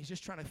reaching out and he's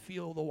just trying to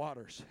feel the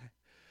waters.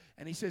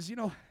 And he says,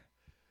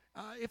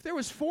 if there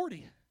was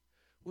 40,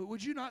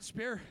 would you not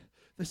spare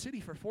the city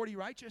for 40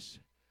 righteous?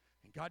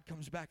 And God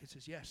comes back and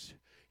says, yes,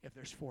 if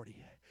there's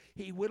 40.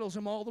 He whittles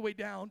them all the way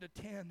down to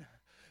 10.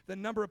 The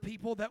number of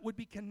people that would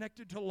be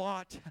connected to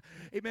Lot.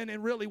 Amen.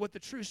 And really what the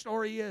true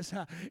story is,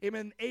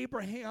 amen,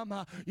 Abraham,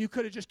 you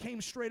could have just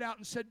came straight out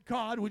and said,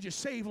 God, would you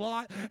save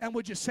Lot and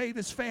would you save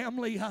his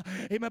family?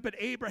 Amen. But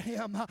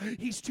Abraham,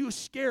 he's too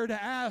scared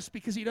to ask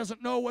because he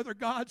doesn't know whether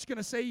God's going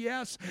to say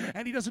yes,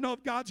 and he doesn't know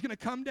if God's going to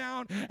come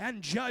down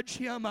and judge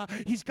him.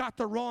 He's got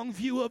the wrong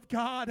view of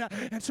God,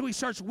 and so he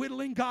starts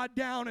whittling God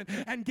down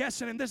and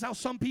guessing. And this is how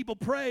some people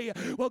pray.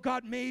 Well,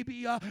 God,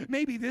 maybe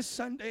this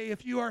Sunday,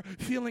 if you are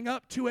feeling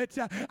up to it,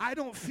 I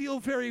don't feel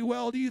very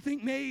well. Do you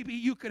think maybe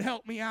you could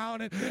help me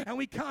out? And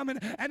we come,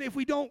 and if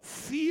we don't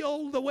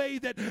feel the way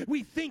that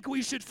we think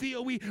we should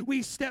feel,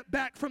 we step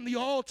back from the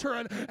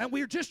altar, and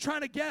we're just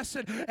trying to guess,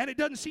 and it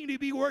doesn't seem to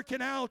be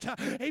working out.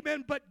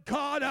 Amen. But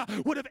God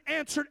would have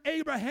answered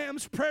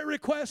Abraham's prayer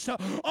request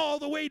all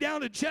the way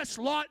down to just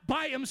Lot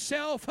by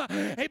himself.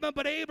 Amen.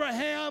 But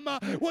Abraham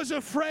was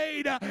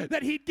afraid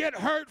that he'd get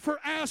hurt for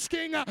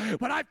asking.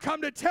 But I've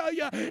come to tell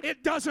you,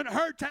 it doesn't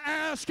hurt to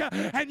ask,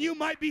 and you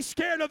might be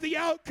scared of the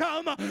outcome,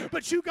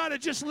 but you got to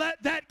just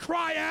let that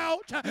cry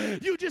out.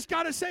 You just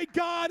got to say,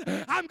 God,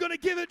 I'm going to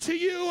give it to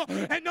you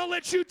and don't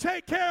let you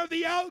take care of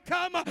the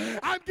outcome.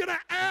 I'm going to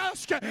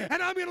ask and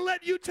I'm going to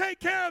let you take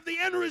care of the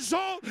end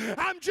result.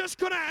 I'm just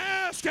going to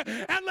ask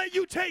and let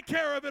you take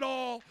care of it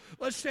all.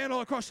 Let's stand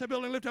all across the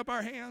building, lift up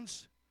our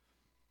hands.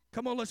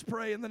 Come on, let's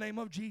pray in the name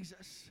of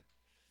Jesus.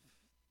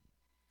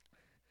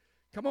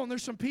 Come on,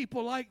 there's some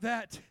people like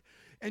that.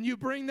 And you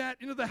bring that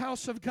into the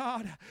house of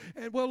God.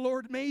 And, well,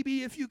 Lord,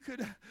 maybe if you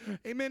could,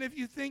 amen, if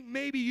you think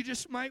maybe you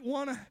just might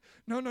want to.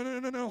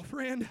 No,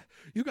 friend.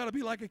 You got to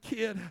be like a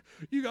kid.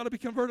 You got to be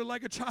converted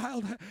like a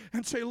child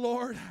and say,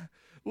 Lord,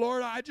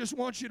 I just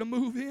want you to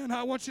move in.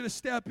 I want you to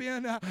step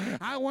in.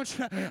 I'm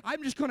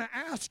just going to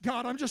ask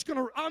God. I'm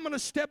going to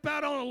step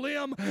out on a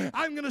limb.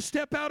 I'm going to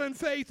step out in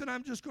faith, and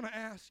I'm just going to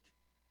ask.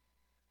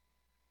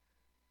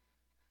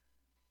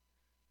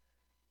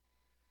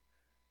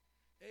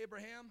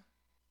 Abraham,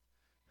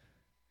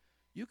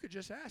 you could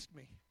just ask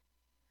me.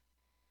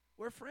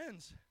 We're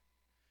friends.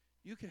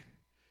 You can,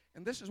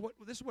 and this is what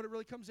it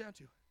really comes down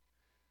to.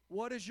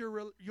 What is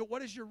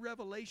your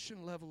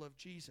revelation level of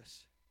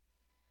Jesus?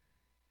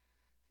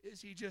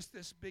 Is he just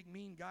this big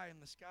mean guy in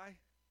the sky?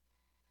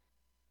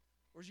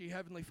 Or is he a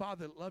heavenly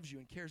Father that loves you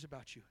and cares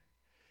about you?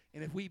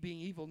 And if we, being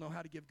evil, know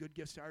how to give good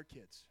gifts to our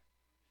kids,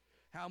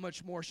 how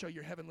much more shall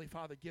your heavenly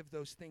Father give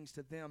those things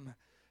to them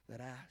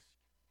that ask?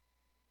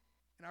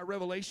 And our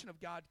revelation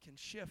of God can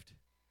shift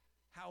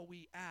how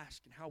we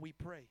ask and how we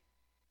pray.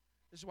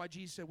 This is why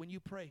Jesus said, when you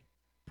pray,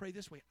 pray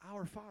this way: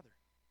 Our Father,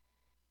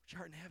 which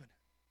art in heaven.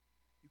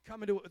 You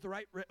come into it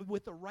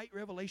with the right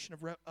revelation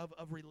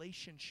of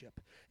relationship,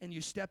 and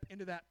you step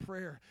into that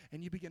prayer,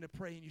 and you begin to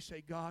pray, and you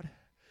say, God,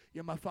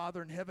 you're my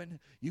Father in heaven.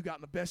 You got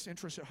my best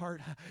interest at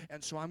heart,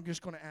 and so I'm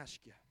just going to ask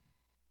you.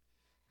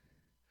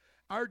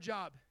 Our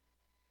job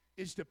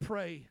is to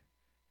pray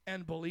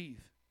and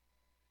believe.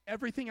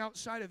 Everything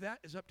outside of that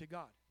is up to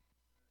God.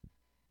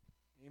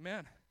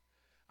 Amen.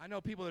 I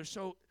know people that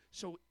are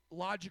so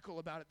logical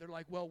about it. They're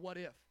like, well, what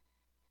if?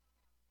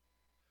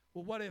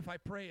 Well, what if I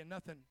pray and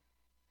nothing?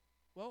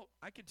 Well,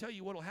 I can tell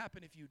you what will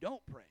happen if you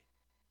don't pray.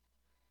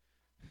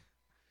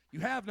 You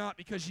have not,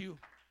 because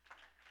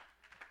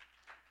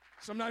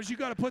sometimes you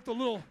got to put the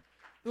little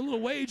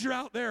wager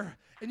out there,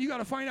 and you got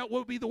to find out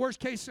what would be the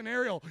worst case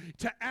scenario.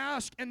 To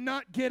ask and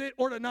not get it,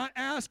 or to not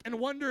ask and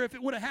wonder if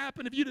it would have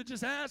happened if you'd have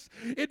just asked.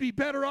 It'd be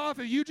better off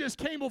if you just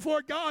came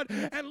before God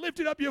and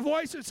lifted up your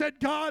voice and said,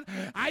 God,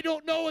 I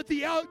don't know what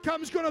the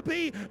outcome's going to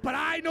be, but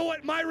I know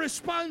what my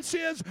response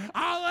is.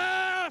 I'll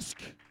ask.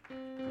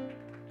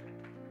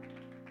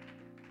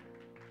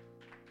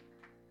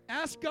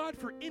 Ask God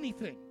for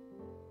anything.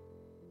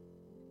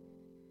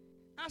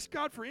 Ask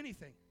God for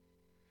anything.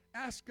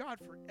 Ask God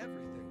for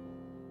everything.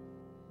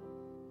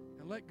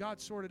 And let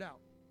God sort it out.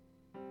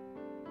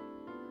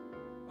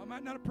 I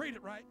might not have prayed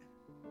it right.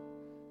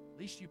 At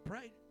least you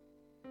prayed.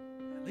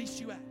 At least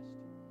you asked.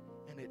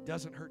 And it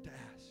doesn't hurt to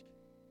ask.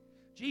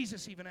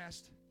 Jesus even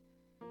asked,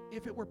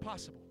 if it were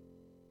possible,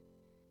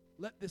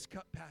 let this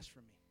cup pass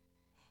from me.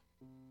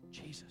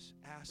 Jesus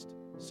asked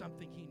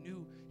something he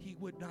knew he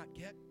would not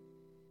get.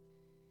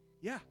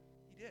 Yeah,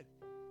 he did.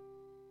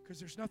 Because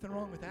there's nothing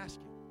wrong with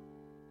asking.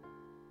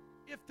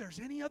 If there's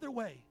any other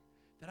way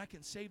that I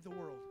can save the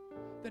world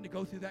than to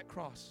go through that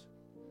cross,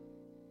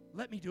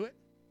 let me do it.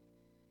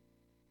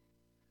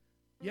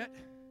 Yet,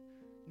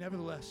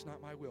 nevertheless,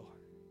 not my will,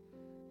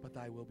 but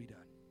thy will be done.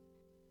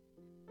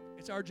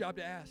 It's our job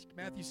to ask.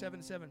 Matthew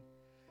 7:7.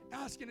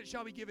 Ask and it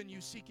shall be given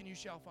you. Seek and you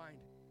shall find.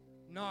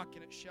 Knock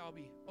and it shall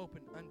be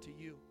opened unto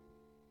you.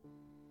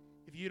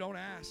 If you don't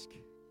ask,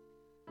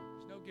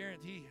 there's no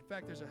guarantee. In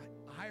fact, there's a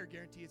higher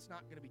guarantee it's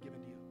not going to be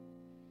given to you.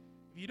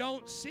 If you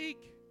don't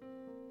seek,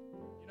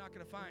 you're not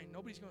going to find.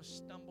 Nobody's going to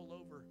stumble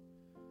over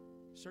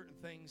certain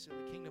things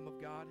in the kingdom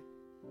of God.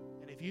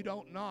 And if you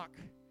don't knock,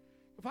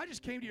 if I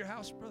just came to your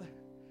house,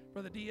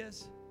 Brother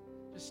Diaz,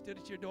 just stood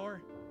at your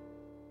door,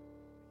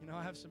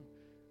 I have some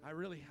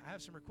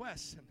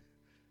requests, and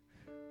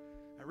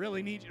I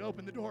really need you to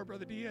open the door,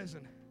 Brother Diaz,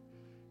 and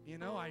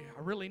I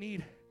really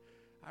need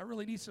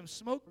some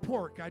smoked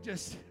pork. I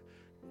just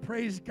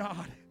praise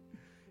God.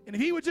 And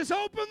if he would just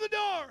open the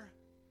door.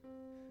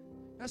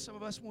 That's some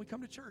of us when we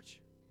come to church.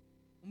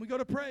 When we go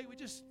to pray, we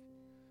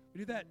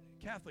do that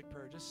Catholic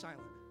prayer, just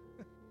silent.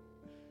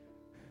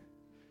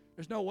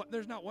 There's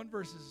not one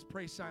verse that says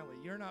pray silently.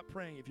 You're not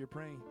praying if you're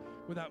praying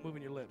without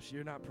moving your lips.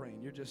 You're not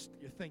praying. You're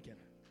thinking.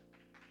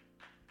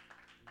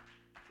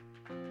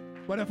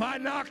 But if I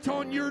knocked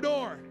on your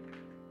door,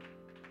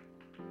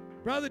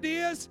 Brother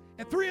Diaz,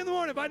 at 3 in the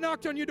morning, if I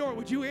knocked on your door,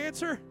 would you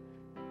answer?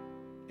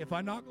 If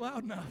I knocked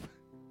loud enough,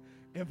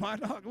 if I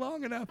knocked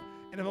long enough,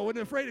 and if I wasn't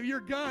afraid of your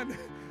gun,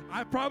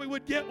 I probably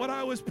would get what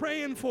I was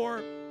praying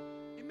for.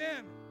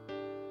 Amen.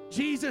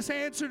 Jesus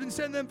answered and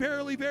said to them,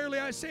 verily, verily,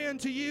 I say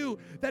unto you,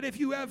 that if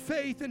you have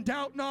faith and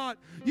doubt not,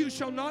 you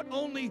shall not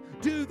only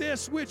do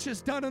this which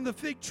is done on the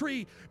fig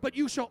tree, but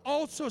you shall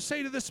also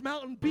say to this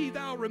mountain, be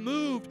thou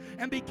removed,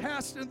 and be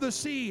cast into the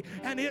sea,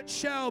 and it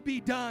shall be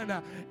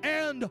done.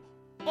 And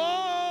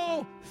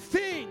all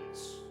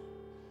things,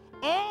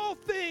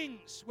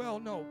 well,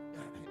 no,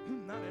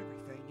 not everything.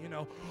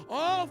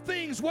 All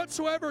things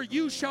whatsoever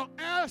you shall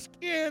ask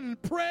in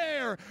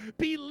prayer,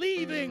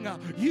 believing,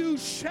 you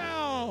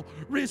shall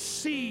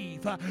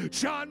receive.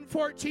 John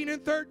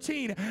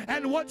 14:13,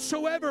 and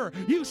whatsoever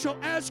you shall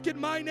ask in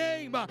my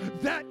name,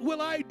 that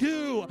will I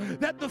do,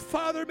 that the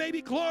Father may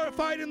be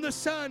glorified in the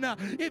Son.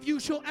 If you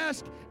shall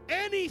ask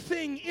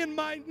anything in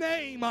my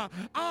name,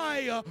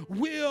 I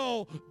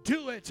will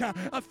do it.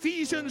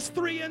 Ephesians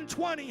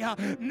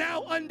 3:20,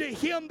 now unto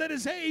him that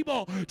is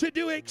able to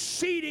do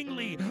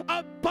exceedingly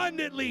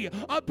abundantly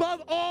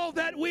above all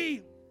that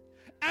we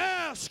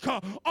ask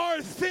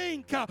or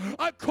think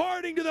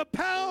according to the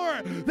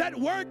power that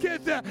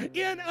worketh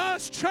in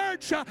us,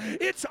 church.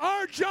 It's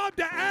our job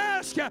to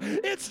ask.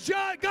 It's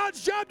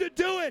God's job to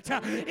do it.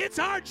 It's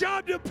our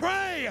job to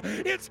pray.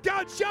 It's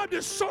God's job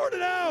to sort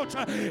it out.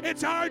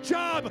 It's our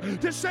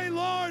job to say,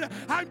 Lord,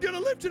 I'm going to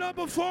lift it up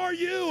before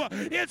you.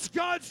 It's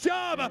God's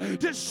job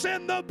to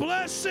send the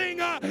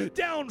blessing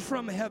down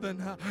from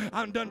heaven.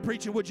 I'm done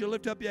preaching. Would you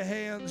lift up your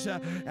hands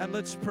and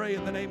let's pray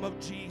in the name of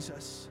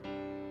Jesus.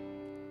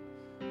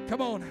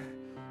 Come on,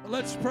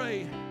 let's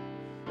pray.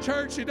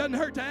 Church, it doesn't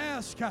hurt to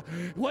ask.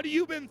 What have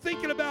you been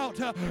thinking about?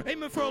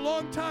 Amen, for a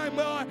long time.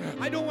 Well,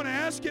 I don't want to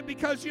ask it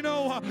because,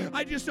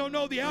 I just don't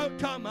know the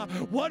outcome.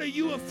 What are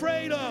you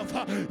afraid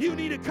of? You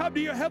need to come to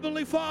your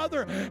Heavenly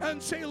Father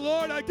and say,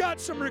 Lord, I got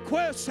some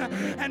requests,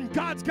 and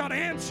God's got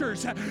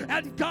answers,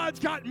 and God's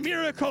got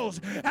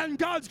miracles, and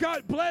God's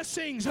got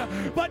blessings,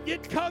 but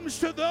it comes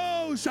to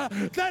those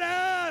that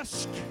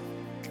ask.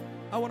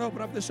 I want to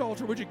open up this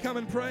altar. Would you come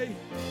and pray?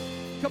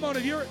 Come on,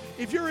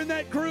 if you're in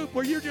that group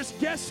where you're just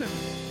guessing,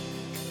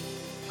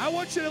 I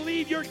want you to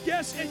leave your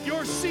guess at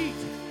your seat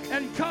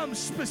and come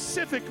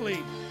specifically.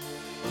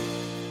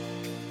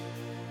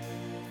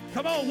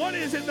 Come on, what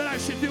is it that I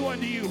should do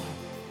unto you?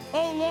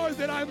 Oh, Lord,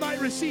 that I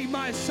might receive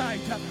my sight.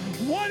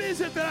 What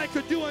is it that I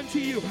could do unto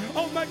you?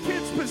 Oh, my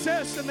kids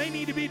possessed and they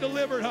need to be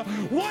delivered.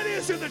 What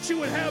is it that you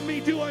would have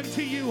me do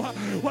unto you?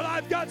 Well,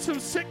 I've got some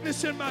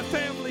sickness in my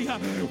family.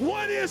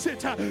 What is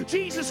it?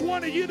 Jesus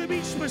wanted you to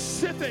be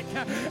specific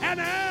and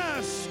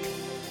ask.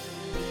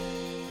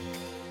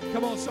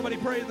 Come on, somebody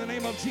pray in the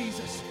name of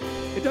Jesus.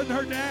 It doesn't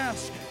hurt to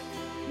ask.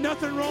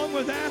 Nothing wrong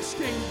with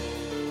asking.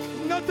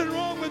 Nothing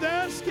wrong with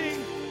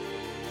asking.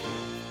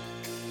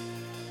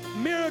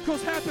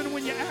 Miracles happen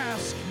when you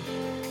ask.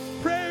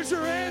 Prayers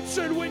are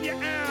answered when you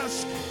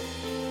ask.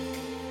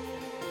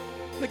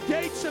 The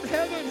gates of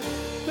heaven,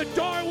 the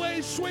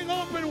doorways swing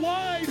open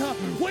wide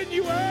when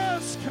you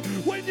ask,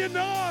 when you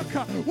knock,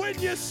 when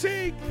you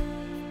seek.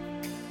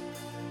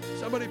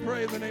 Somebody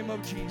pray in the name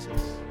of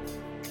Jesus.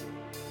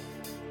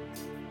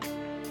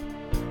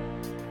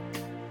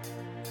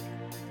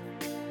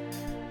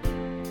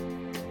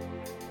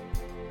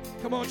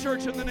 Come on,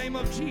 church, in the name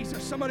of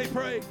Jesus. Somebody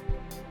pray.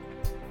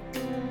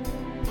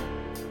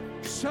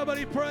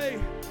 Somebody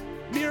pray.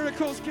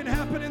 Miracles can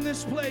happen in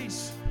this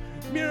place.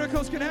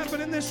 Miracles can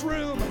happen in this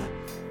room.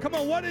 Come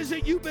on, what is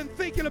it you've been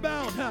thinking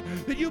about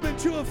that you've been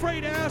too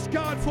afraid to ask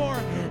God for?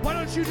 Why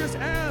don't you just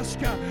ask?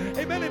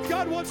 Amen. If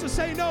God wants to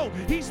say no,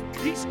 He's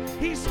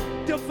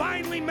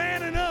divinely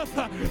man enough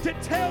to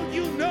tell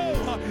you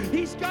no.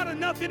 He's got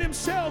enough in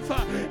Himself,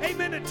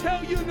 amen, to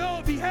tell you no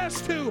if He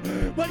has to.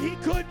 But He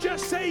could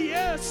just say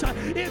yes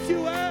if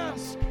you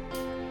ask.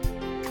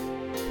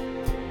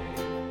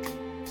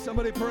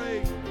 Somebody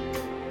pray.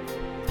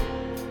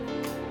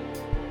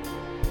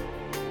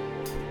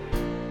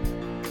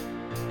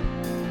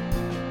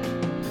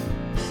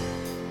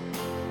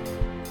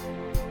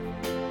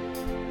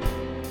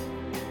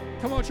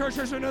 Come on, church,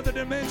 there's another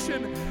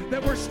dimension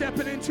that we're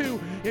stepping into.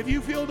 If you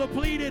feel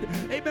depleted,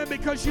 amen,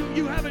 because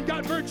you haven't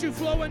got virtue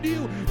flowing to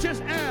you,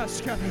 just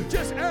ask,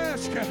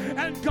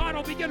 and God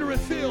will begin to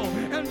refill,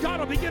 and God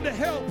will begin to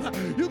help.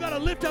 You got to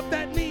lift up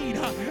that need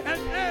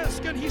and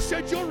ask, and He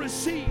said you'll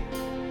receive.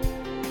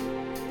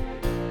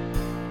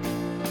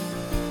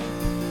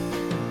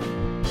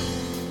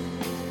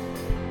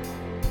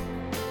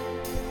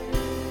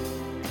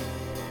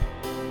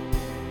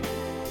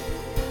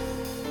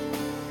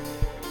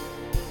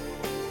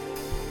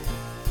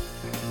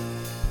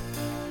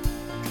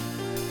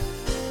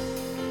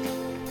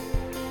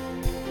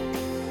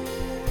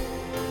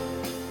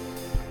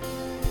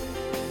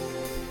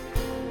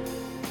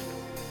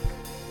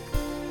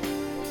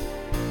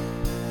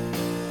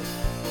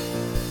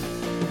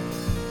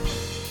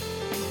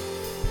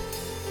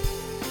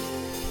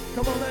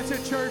 Come on, that's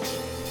it, church.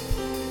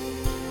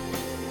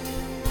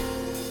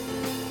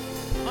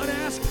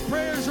 Unasked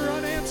prayers are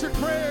unanswered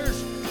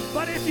prayers,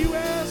 but if you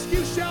ask,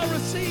 you shall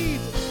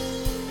receive.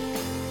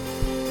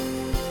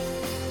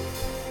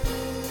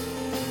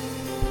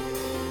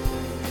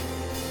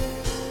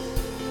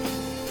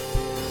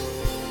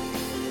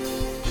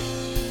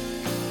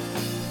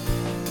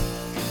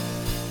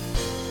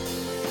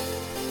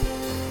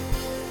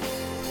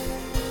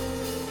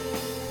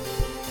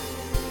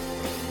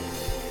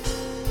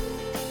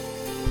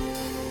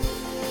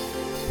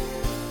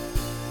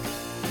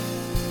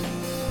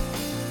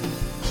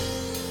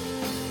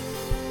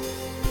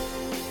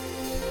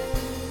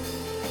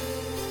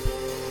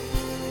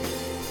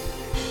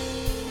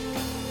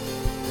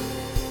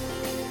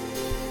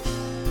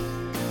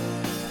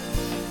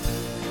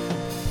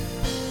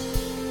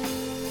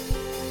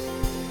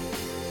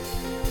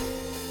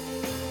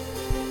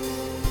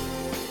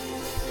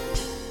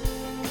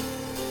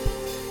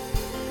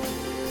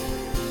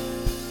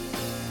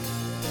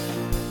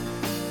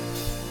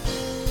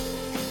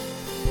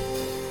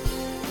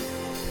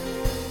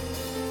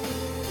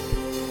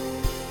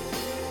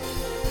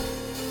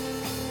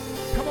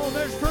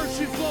 There's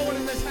virtue flowing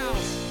in this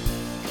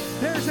house.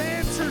 There's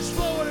answers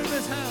flowing in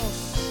this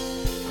house.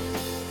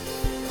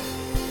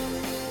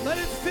 Let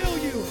it fill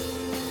you.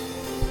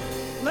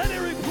 Let it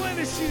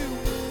replenish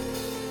you.